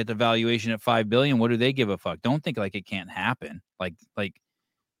you and get the valuation at $5 billion. What do they give a fuck? Don't think like it can't happen. Like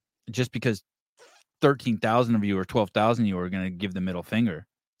just because 13,000 of you or 12,000 of you are going to give the middle finger.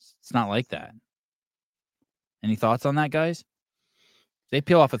 It's not like that. Any thoughts on that, guys? They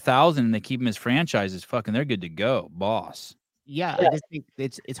peel off 1,000 and they keep them as franchises. Fucking, they're good to go, boss. Yeah, I just think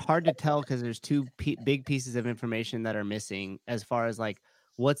it's hard to tell because there's 2 big pieces of information that are missing as far as like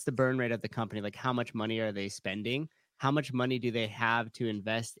what's the burn rate of the company, like how much money are they spending, how much money do they have to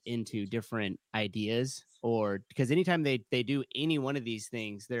invest into different ideas, or because anytime they do any one of these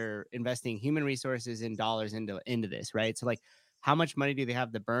things, they're investing human resources and dollars into this, right? So like how much money do they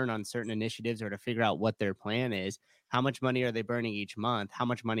have to burn on certain initiatives or to figure out what their plan is? How much money are they burning each month? How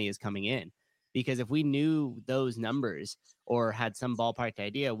much money is coming in? Because if we knew those numbers or had some ballpark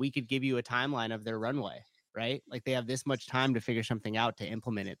idea, we could give you a timeline of their runway, right? Like they have this much time to figure something out, to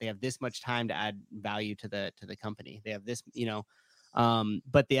implement it. They have this much time to add value to the company. They have this,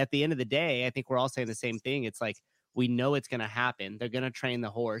 but at the end of the day, I think we're all saying the same thing. It's like, we know it's going to happen. They're going to train the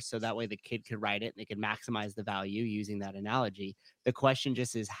horse so that way the kid could ride it and they can maximize the value using that analogy. The question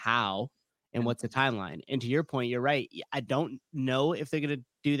just is how and what's the timeline? And to your point, you're right. I don't know if they're going to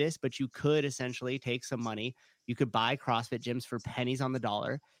do this, but you could essentially take some money. You could buy CrossFit gyms for pennies on the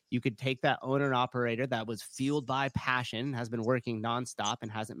dollar. You could take that owner and operator that was fueled by passion, has been working nonstop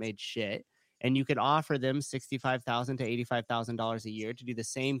and hasn't made shit, and you could offer them $65,000 to $85,000 a year to do the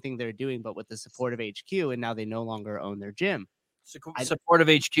same thing they're doing, but with the support of HQ. And now they no longer own their gym. Support of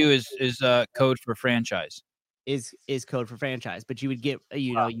HQ is code for franchise. Is code for franchise, but you would get,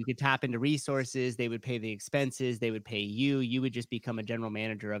 you could tap into resources. They would pay the expenses. They would pay you. You would just become a general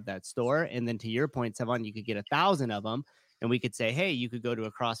manager of that store. And then to your point, Savon, you could get 1,000 of them. And we could say, hey, you could go to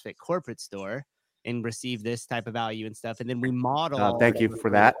a CrossFit corporate store and receive this type of value and stuff. And then we model. Thank you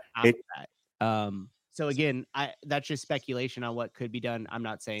for that. So again, that's just speculation on what could be done. I'm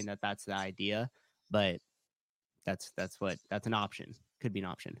not saying that that's the idea, but that's an option. Could be an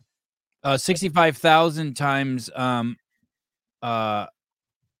option. 65,000 times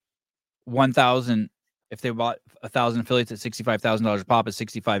 1,000. If they bought 1,000 affiliates at $65,000 a pop, is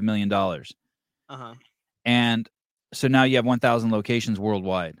 $65 million. And so now you have 1,000 locations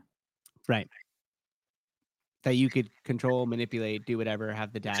worldwide. Right. that you could control, manipulate, do whatever,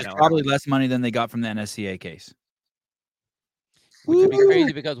 have the Which is data. probably less money than they got from the NSCA case. Which would be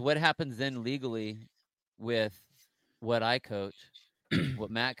crazy because what happens then legally with what I coach,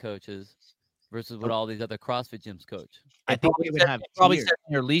 what Matt coaches, versus what all these other CrossFit gyms coach? I think they would have probably tiers. set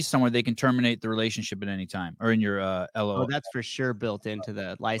in your lease somewhere they can terminate the relationship at any time, or in your LO. Oh, that's for sure built into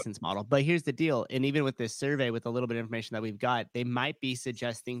the license model. But here's the deal. And even with this survey, with a little bit of information that we've got, they might be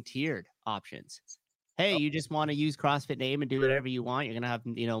suggesting tiered options. Hey, you just want to use CrossFit name and do whatever you want. You're going to have,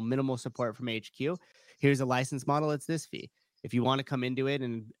 minimal support from HQ. Here's a license model. It's this fee. If you want to come into it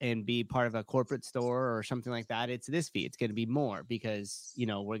and be part of a corporate store or something like that, it's this fee. It's going to be more because,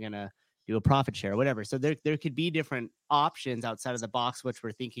 we're going to do a profit share or whatever. So there could be different options outside of the box, which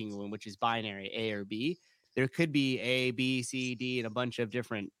we're thinking, which is binary, A or B. There could be A, B, C, D, and a bunch of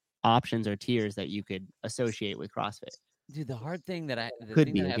different options or tiers that you could associate with CrossFit. Dude, the hard thing that I Could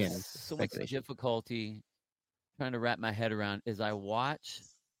thing be, that I again, have it's so much speculation. difficulty trying to wrap my head around is I watch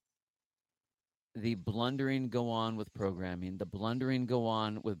the blundering go on with programming, the blundering go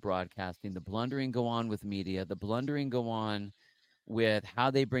on with broadcasting, the blundering go on with media, the blundering go on with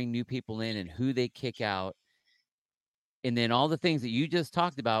how they bring new people in and who they kick out. And then all the things that you just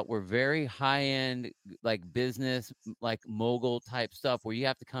talked about were very high end, like business, like mogul type stuff, where you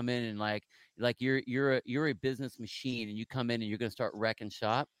have to come in and like you're a business machine, and you come in and you're going to start wrecking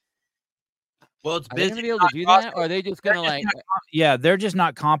shop. Well, it's Are they going to be able to do that, or are they just going to like? Yeah, they're just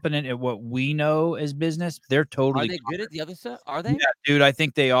not competent at what we know as business. They're totally. Are they good at the other stuff? Are they? Yeah, dude, I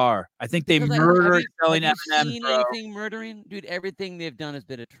think they are. I think they Because murder selling have you M&Ms, seen bro. anything murdering, dude? Everything they've done has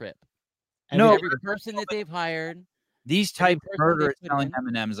been a trip. No, Every person that they've hired, these every type person murder they at put selling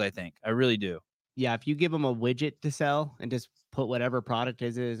in. M&Ms. I think I really do. Yeah, if you give them a widget to sell and just put whatever product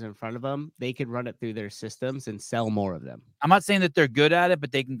is in front of them, they could run it through their systems and sell more of them. I'm not saying that they're good at it,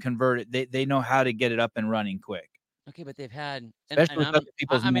 but they can convert it. They know how to get it up and running quick. Okay, but they've had, Especially with other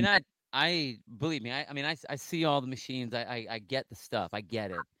people's money. I believe me. I see all the machines. I get the stuff. I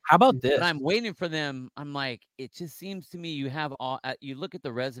get it. How about this? But I'm waiting for them. I'm like, it just seems to me you have all. You look at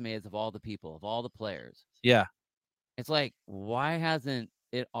the resumes of all the people, of all the players. Yeah. It's like, why hasn't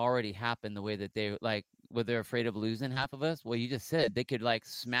it already happened the way that they like? Were they afraid of losing half of us? Well, you just said they could like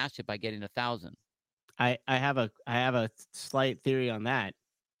smash it by getting 1,000. I have a slight theory on that.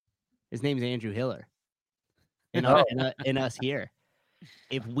 His name's Andrew Hiller. And us here.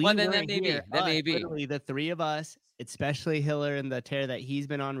 If we Well, then weren't that may here, be. That may be. literally the three of us, especially Hiller and the tear that he's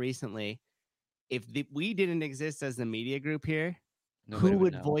been on recently, if we didn't exist as the media group here, Nobody who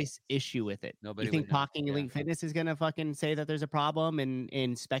would know. voice issue with it? Nobody You think would know. Talking Yeah. Elite Fitness is gonna fucking say that there's a problem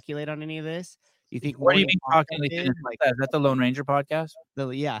and speculate on any of this? You think What do you Morgan mean Talking Content Elite is? Fitness? Is that the Lone Ranger podcast? The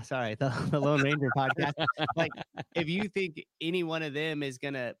Lone Ranger podcast. Like, if you think any one of them is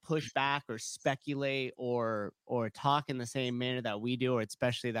gonna push back or speculate or talk in the same manner that we do, or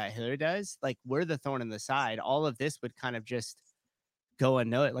especially that Hiller does, like, we're the thorn in the side. All of this would kind of just go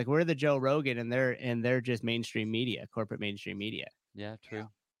unnoticed. Like, we're the Joe Rogan, and they're just mainstream media, corporate mainstream media. Yeah, true.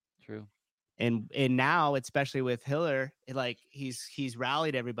 And now, especially with Hiller, like he's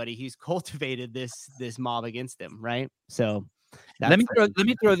rallied everybody. He's cultivated this mob against him, right? So let me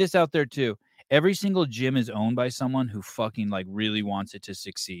throw this out there too. Every single gym is owned by someone who fucking like really wants it to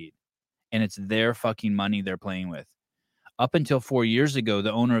succeed, and it's their fucking money they're playing with. Up until 4 years ago,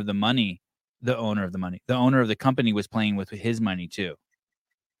 the owner of the company was playing with his money too.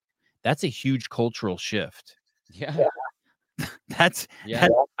 That's a huge cultural shift. Yeah. That's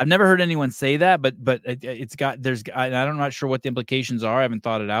I've never heard anyone say that, but I'm not sure what the implications are. I haven't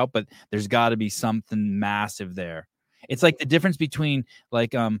thought it out, but there's got to be something massive there. It's like the difference between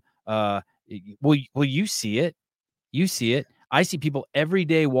like well, you see it. I see people every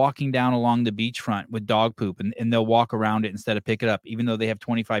day walking down along the beachfront with dog poop, and they'll walk around it instead of pick it up, even though they have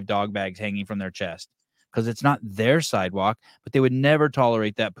 25 dog bags hanging from their chest, because it's not their sidewalk, but they would never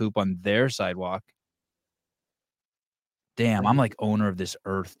tolerate that poop on their sidewalk. Damn, I'm like owner of this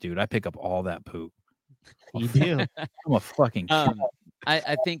earth, dude. I pick up all that poop. You do. I'm a fucking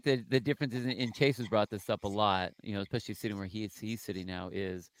I think that the difference is, and Chase has brought this up a lot, especially sitting where he's sitting now,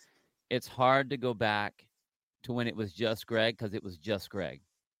 is it's hard to go back to when it was just Greg, because it was just Greg.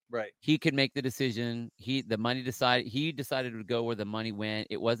 Right. He could make the decision. He decided to go where the money went.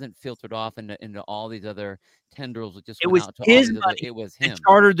 It wasn't filtered off into all these other tendrils that just went out to his all these money. It was him. It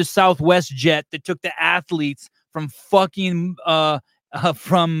chartered the Southwest jet that took the athletes from fucking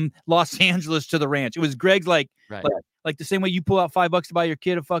from Los Angeles to the ranch. It was Greg's like the same way you pull out $5 to buy your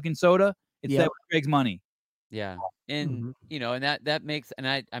kid a fucking soda. It's that was Greg's money. Yeah. And and that makes, and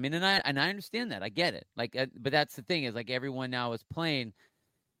I understand that. I get it. Like, but that's the thing, is like everyone now is playing.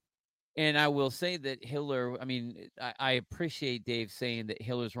 And I will say that Hiller, I mean, I appreciate Dave saying that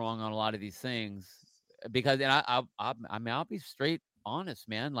Hiller's wrong on a lot of these things because, and I mean, I'll be straight honest,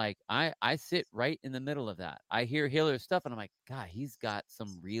 man. Like I sit right in the middle of that. I hear Hiller's stuff and I'm like, God, he's got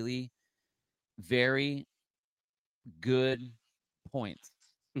some really very good points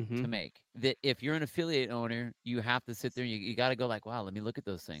Mm-hmm. to make. That if you're an affiliate owner, you have to sit there and you got to go like, wow, let me look at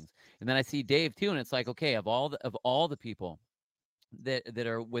those things. And then I see Dave too, and it's like, okay, of all the people that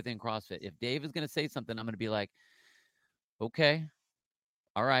are within CrossFit, if Dave is going to say something, I'm going to be like, okay,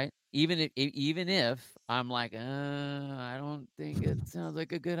 all right. Even if I'm like, I don't think it sounds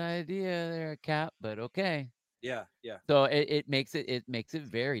like a good idea there, Cap, but okay. Yeah. So it makes it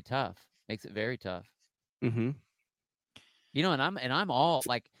very tough. Makes it very tough. Mm-hmm. You know, and I'm all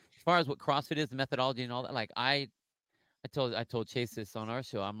like, as far as what CrossFit is, the methodology and all that. Like I told Chase this on our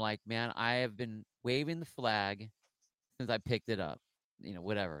show. I'm like, man, I have been waving the flag since I picked it up. You know,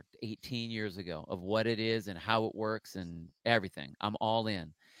 whatever, 18 years ago, of what it is and how it works and everything. I'm all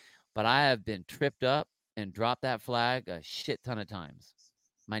in. But I have been tripped up and dropped that flag a shit ton of times.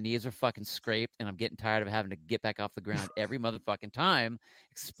 My knees are fucking scraped, and I'm getting tired of having to get back off the ground every motherfucking time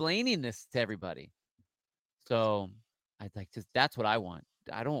explaining this to everybody. So I like just that's what I want.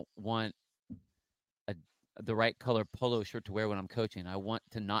 I don't want a the right color polo shirt to wear when I'm coaching. I want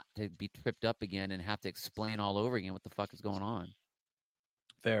to not to be tripped up again and have to explain all over again what the fuck is going on.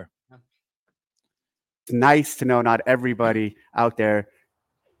 Fair. It's nice to know not everybody out there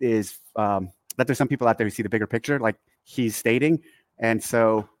is that there's some people out there who see the bigger picture, like he's stating. And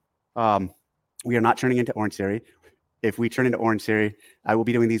so we are not turning into Orange Theory. If we turn into Orange Theory, I will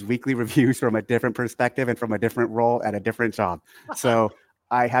be doing these weekly reviews from a different perspective and from a different role at a different job. So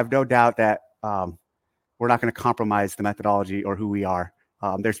I have no doubt that we're not going to compromise the methodology or who we are.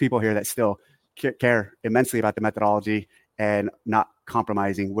 There's people here that still care immensely about the methodology and not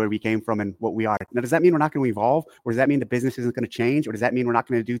compromising where we came from and what we are. Now, does that mean we're not going to evolve? Or does that mean the business isn't going to change? Or does that mean we're not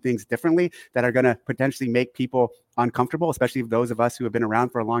going to do things differently that are going to potentially make people uncomfortable, especially those of us who have been around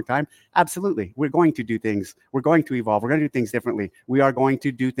for a long time? Absolutely. We're going to do things. We're going to evolve. We're going to do things differently. We are going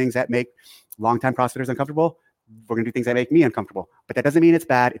to do things that make longtime CrossFitters uncomfortable. We're going to do things that make me uncomfortable. But that doesn't mean it's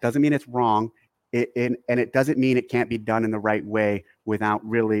bad. It doesn't mean it's wrong. And it doesn't mean it can't be done in the right way without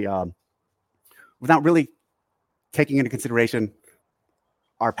really taking into consideration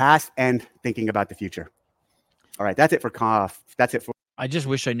our past and thinking about the future. All right, that's it for COF. That's it for. I just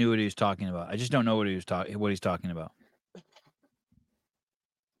wish I knew what he was talking about. I just don't know what he's talking about.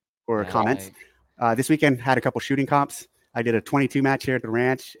 For comments. This weekend had a couple shooting comps. I did a 22 match here at the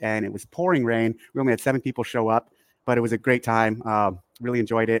ranch, and it was pouring rain. We only had 7 people show up, but it was a great time. Really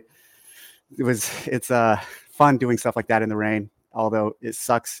enjoyed it. It's fun doing stuff like that in the rain, although it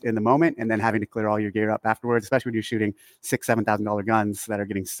sucks in the moment, and then having to clear all your gear up afterwards, especially when you're shooting $6,000-$7,000 guns that are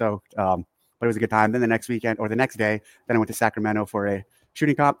getting soaked. But it was a good time. Then the next weekend or the next day, then I went to Sacramento for a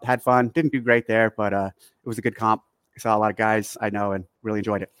shooting comp. Had fun. Didn't do great there, but it was a good comp. I saw a lot of guys I know and really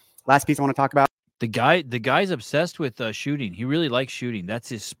enjoyed it. Last piece I want to talk about. The guy's obsessed with shooting. He really likes shooting. That's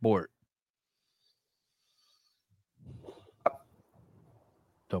his sport.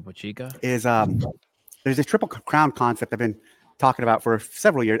 Topo Chica is there's this Triple Crown concept I've been talking about for a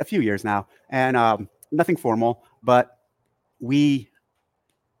few years now, and nothing formal, but we,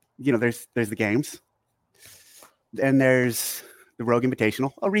 there's the games, and there's the Rogue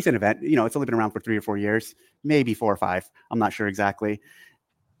Invitational, a recent event. It's only been around for 3 or 4 years, maybe 4 or 5. I'm not sure exactly.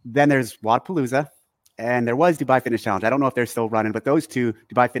 Then there's Wadapalooza, and there was Dubai Fitness Challenge. I don't know if they're still running, but those two,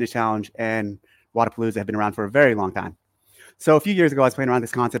 Dubai Fitness Challenge and Wadapalooza, have been around for a very long time. So a few years ago, I was playing around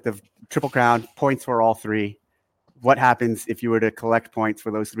this concept of Triple Crown, points for all 3. What happens if you were to collect points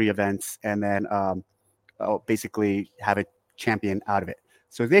for those 3 events and then basically have a champion out of it?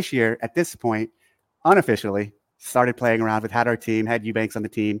 So this year, at this point, unofficially, started playing around with, had our team, had Eubanks on the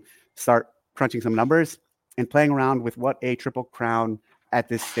team, start crunching some numbers and playing around with what a Triple Crown at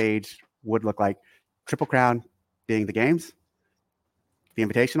this stage would look like. Triple Crown being the games, the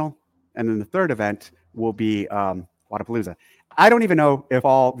Invitational, and then the third event will be Wadapalooza. I don't even know if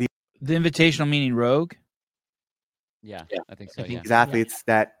all the Invitational meaning Rogue. Yeah, I think so. these athletes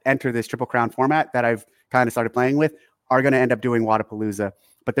that enter this Triple Crown format that I've kind of started playing with are going to end up doing Wadapalooza.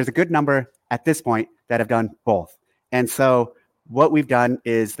 But there's a good number at this point that have done both. And so what we've done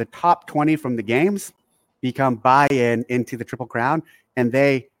is the top 20 from the games become buy-in into the Triple Crown, and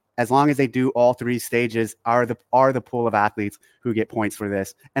they, as long as they do all 3 stages, are the pool of athletes who get points for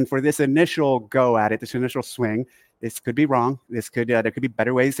this. And for this initial go at it, this initial swing, this could be wrong. This could there could be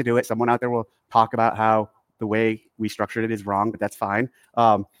better ways to do it. Someone out there will talk about how the way we structured it is wrong, but that's fine.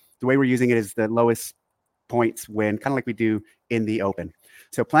 The way we're using it is the lowest points win, kind of like we do in the Open.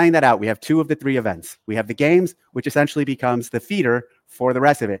 So playing that out, we have 2 of the 3 events. We have the games, which essentially becomes the feeder for the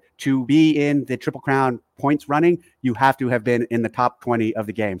rest of it. To be in the Triple Crown points running, you have to have been in the top 20 of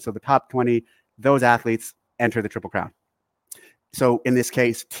the game. So the top 20, those athletes enter the Triple Crown. So in this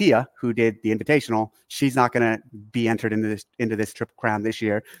case, Tia, who did the Invitational, she's not going to be entered into this Triple Crown this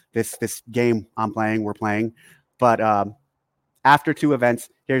year. This game we're playing. But after 2 events,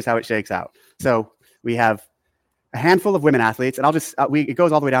 here's how it shakes out. So we have a handful of women athletes, and I'll just, it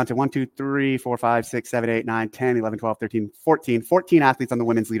goes all the way down to 1, 2, 3, 4, 5, 6, 7, 8, 9, 10, 11, 12, 13, 14 athletes on the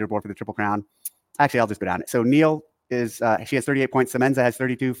women's leaderboard for the Triple Crown. Actually, I'll just go down it. So Neil she has 38 points. Semenza has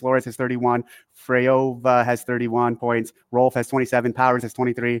 32. Flores has 31. Freyova has 31 points. Rolf has 27. Powers has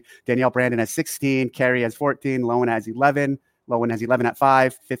 23. Danielle Brandon has 16. Carrie has 14. Lowen has 11. Lowen has 11 at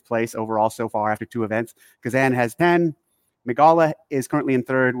 5. 5th place overall so far after 2 events. Kazan has 10. Megala is currently in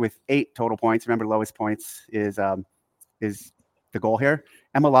 3rd with 8 total points. Remember, lowest points is the goal here.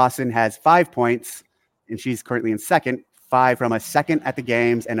 Emma Lawson has 5 points, and she's currently in 2nd. 5 from a 2nd at the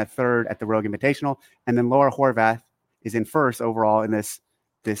games and a 3rd at the Rogue Invitational. And then Laura Horvath is in 1st overall in this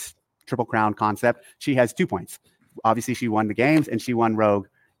Triple Crown concept. She has 2 points. Obviously, she won the games and she won Rogue.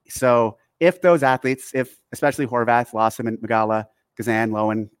 So if those athletes, especially Horvath, Lawson, and Megala, Kazan,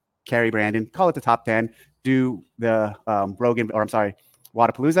 Lowen, Carrie, Brandon, call it the top 10, do the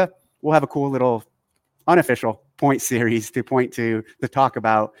Wadapalooza, we'll have a cool little unofficial point series to point to talk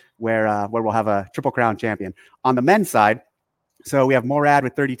about where we'll have a Triple Crown champion. On the men's side, so we have Morad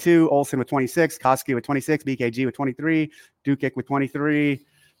with 32, Olsen with 26, Koski with 26, BKG with 23, Dukic with 23,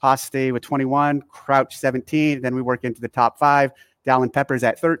 Hoste with 21, Crouch 17. Then we work into the top 5. Dallin Peppers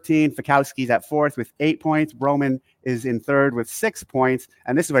at 13, Fikowski's at 4th with 8 points. Broman is in 3rd with 6 points.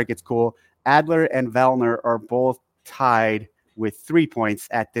 And this is where it gets cool. Adler and Vellner are both tied with 3 points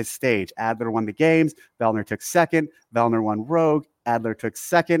at this stage. Adler won the games. Vellner took 2nd. Vellner won Rogue. Adler took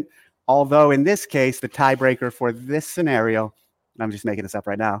 2nd. Although in this case, the tiebreaker for this scenario, and I'm just making this up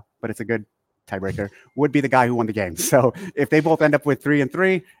right now, but it's a good tiebreaker, would be the guy who won the games. So if they both end up with 3 and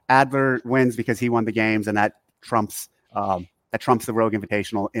 3, Adler wins because he won the games, and that trumps the Rogue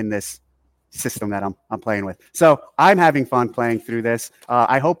Invitational in this system that I'm playing with. So I'm having fun playing through this.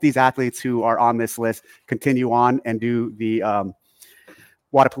 I hope these athletes who are on this list continue on and do the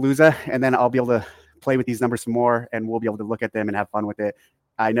Wadapalooza, and then I'll be able to play with these numbers some more, and we'll be able to look at them and have fun with it.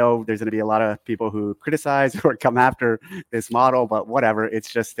 I know there's going to be a lot of people who criticize or come after this model, but whatever.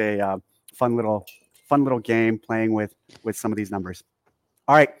 It's just a fun little game playing with some of these numbers.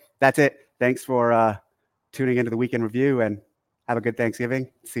 All right, that's it. Thanks for tuning into the Weekend Review, and have a good Thanksgiving.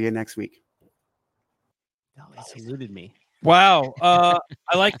 See you next week. Oh, he saluted me. Wow. I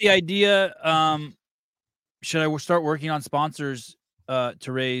like the idea. Should I start working on sponsors to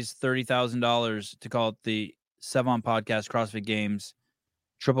raise $30,000 to call it the Sevon Podcast CrossFit Games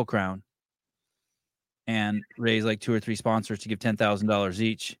Triple Crown, and raise like 2 or 3 sponsors to give $10,000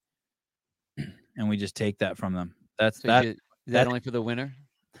 each, and we just take that from them? Is that only for the winner?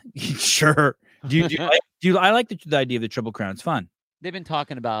 Sure. I like the idea of the Triple Crown. It's fun. They've been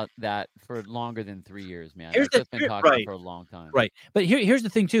talking about that for longer than 3 years, man. Here's They've been talking for a long time. Right. But here's the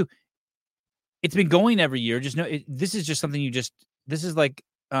thing too. It's been going every year. Just know this is just something this is like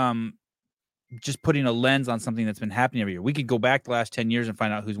just putting a lens on something that's been happening every year. We could go back the last 10 years and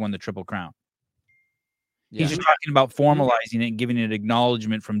find out who's won the Triple Crown. Yeah. He's just talking about formalizing it and giving it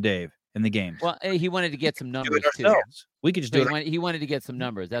acknowledgement from Dave in the games. Well, he wanted to get some numbers too. We could just do it. He wanted to get some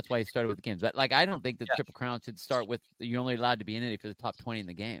numbers. That's why he started with the games. But I don't think the Triple Crown should start with you're only allowed to be in it if you're the top 20 in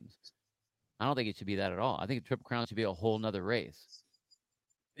the games. I don't think it should be that at all. I think the Triple Crown should be a whole nother race.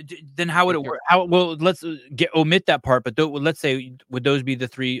 Then how would it work? Well, let's omit that part. But let's say, would those be the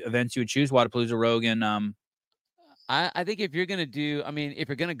 3 events you would choose? Wadapalooza, Rogue, and I think if you're gonna if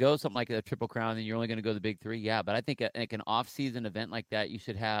you're gonna go something like a Triple Crown, then you're only gonna go the big 3. Yeah, but I think like an off-season event like that, you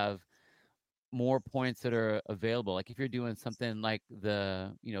should have more points that are available. Like if you're doing something like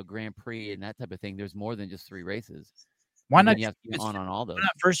the Grand Prix and that type of thing, there's more than just 3 races. Why not? You have to be on all those. Why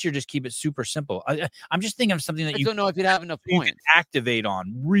not first year just keep it super simple? I'm just thinking of something that I don't know if you'd have enough points. You can activate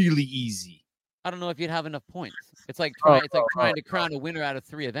on really easy. I don't know if you'd have enough points. It's like trying to crown a winner out of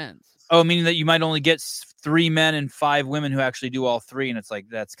 3 events. Oh, meaning that you might only get 3 men and 5 women who actually do all 3, and it's like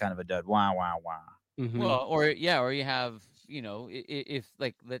that's kind of a dud. Wow. Mm-hmm. Well, or you have if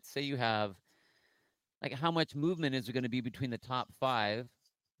like let's say you have like how much movement is there going to be between the top 5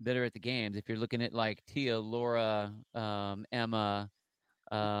 that are at the games? If you're looking at like Tia, Laura, Emma,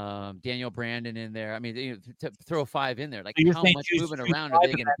 Daniel Brandon in there. I mean, to throw 5 in there, like so how much movement around are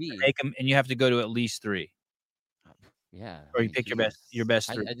they going to be? Make them, and you have to go to at least 3. Yeah, or you pick your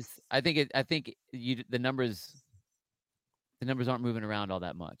best 3. I think the numbers. the numbers aren't moving around all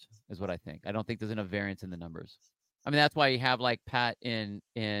that much, is what I think. I don't think there's enough variance in the numbers. I mean, that's why you have like Pat and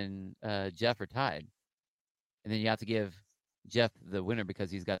Jeff are tied, and then you have to give Jeff the winner because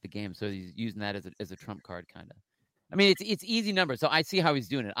he's got the game, so he's using that as a trump card, kind of. I mean, it's easy numbers, so I see how he's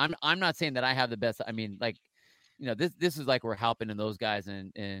doing it. I'm not saying that I have the best. I mean, like, you know, this is like we're helping, and those guys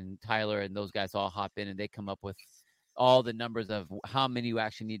and Tyler and those guys all hop in and they come up with all the numbers of how many you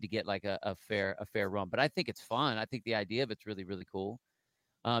actually need to get like a fair run. But I think it's fun. I think the idea of it's really, really cool.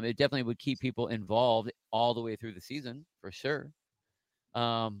 It definitely would keep people involved all the way through the season for sure.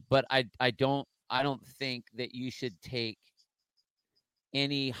 But I don't think that you should take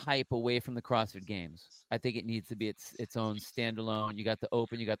any hype away from the CrossFit Games. I think it needs to be its own standalone. You got the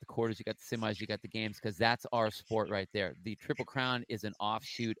Open, you got the quarters, you got the semis, you got the games, because that's our sport right there. The Triple Crown is an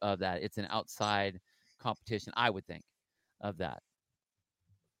offshoot of that. It's an outside competition, I would think, of that.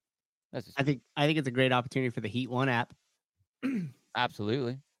 That's just I think it's a great opportunity for the Heat 1 app.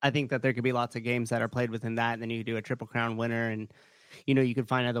 absolutely. I think that there could be lots of games that are played within that, and then you could do a Triple Crown winner, and you could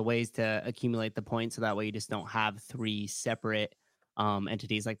find other ways to accumulate the points, so that way you just don't have 3 separate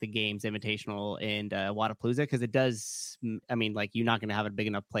entities like the Games, Invitational, and Wodapalooza, because it does. I mean, like, you're not going to have a big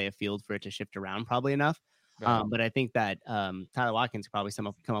enough play of field for it to shift around probably enough. Right. But I think that Tyler Watkins could probably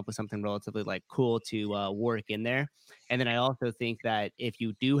come up with something relatively like cool to work in there. And then I also think that if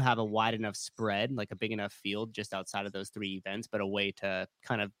you do have a wide enough spread, like a big enough field just outside of those 3 events, but a way to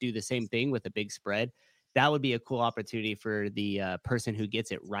kind of do the same thing with a big spread, that would be a cool opportunity for the person who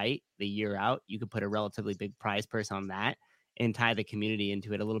gets it right the year out. You could put a relatively big prize purse on that and tie the community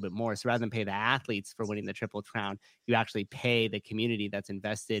into it a little bit more. So rather than pay the athletes for winning the Triple Crown, you actually pay the community that's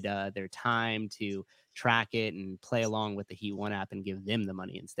invested their time to track it and play along with the Heat 1 app and give them the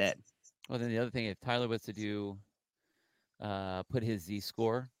money instead. Well, then the other thing, if Tyler was to do put his Z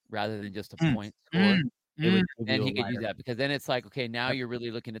score rather than just a point score, then he could use that, because then it's like, okay, now you're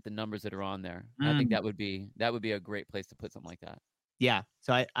really looking at the numbers that are on there. I think that would be a great place to put something like that. Yeah.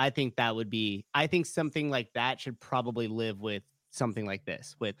 So I think that would be, I think something like that should probably live with something like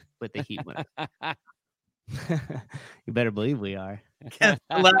this with the Heat winner. You better believe we are.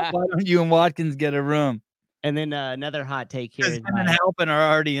 Why don't you and Watkins get a room? And then another hot take here is and helping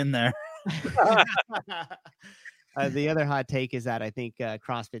are already in there. The other hot take is that I think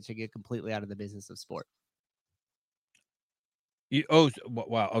CrossFit should get completely out of the business of sport.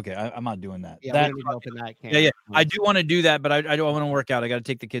 Wow. Okay, I'm not doing that. Yeah, we don't need to open that can. Yeah. I do want to do that, but I don't want to work out. I got to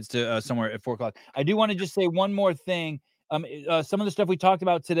take the kids to somewhere at 4:00. I do want to just say one more thing. Some of the stuff we talked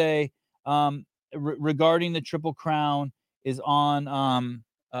about today, regarding the Triple Crown, is on.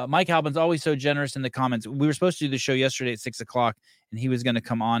 Mike Albin's always so generous in the comments. We were supposed to do the show yesterday at 6:00, and he was going to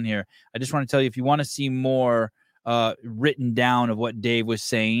come on here. I just want to tell you, if you want to see more written down of what Dave was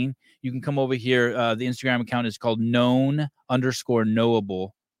saying, you can come over here. The Instagram account is called known_knowable,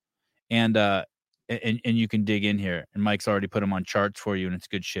 and you can dig in here. And Mike's already put them on charts for you, and it's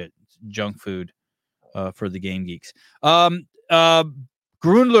good shit. It's junk food for the game geeks. Grundler,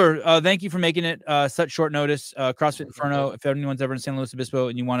 thank you for making it such short notice. CrossFit Inferno, if anyone's ever in San Luis Obispo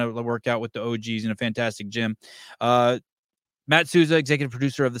and you want to work out with the OGs in a fantastic gym. Matt Souza, executive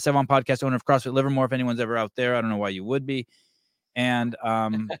producer of the Sevon podcast, owner of CrossFit Livermore. If anyone's ever out there, I don't know why you would be. And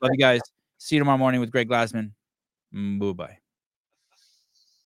love you guys. See you tomorrow morning with Greg Glassman. Bye-bye.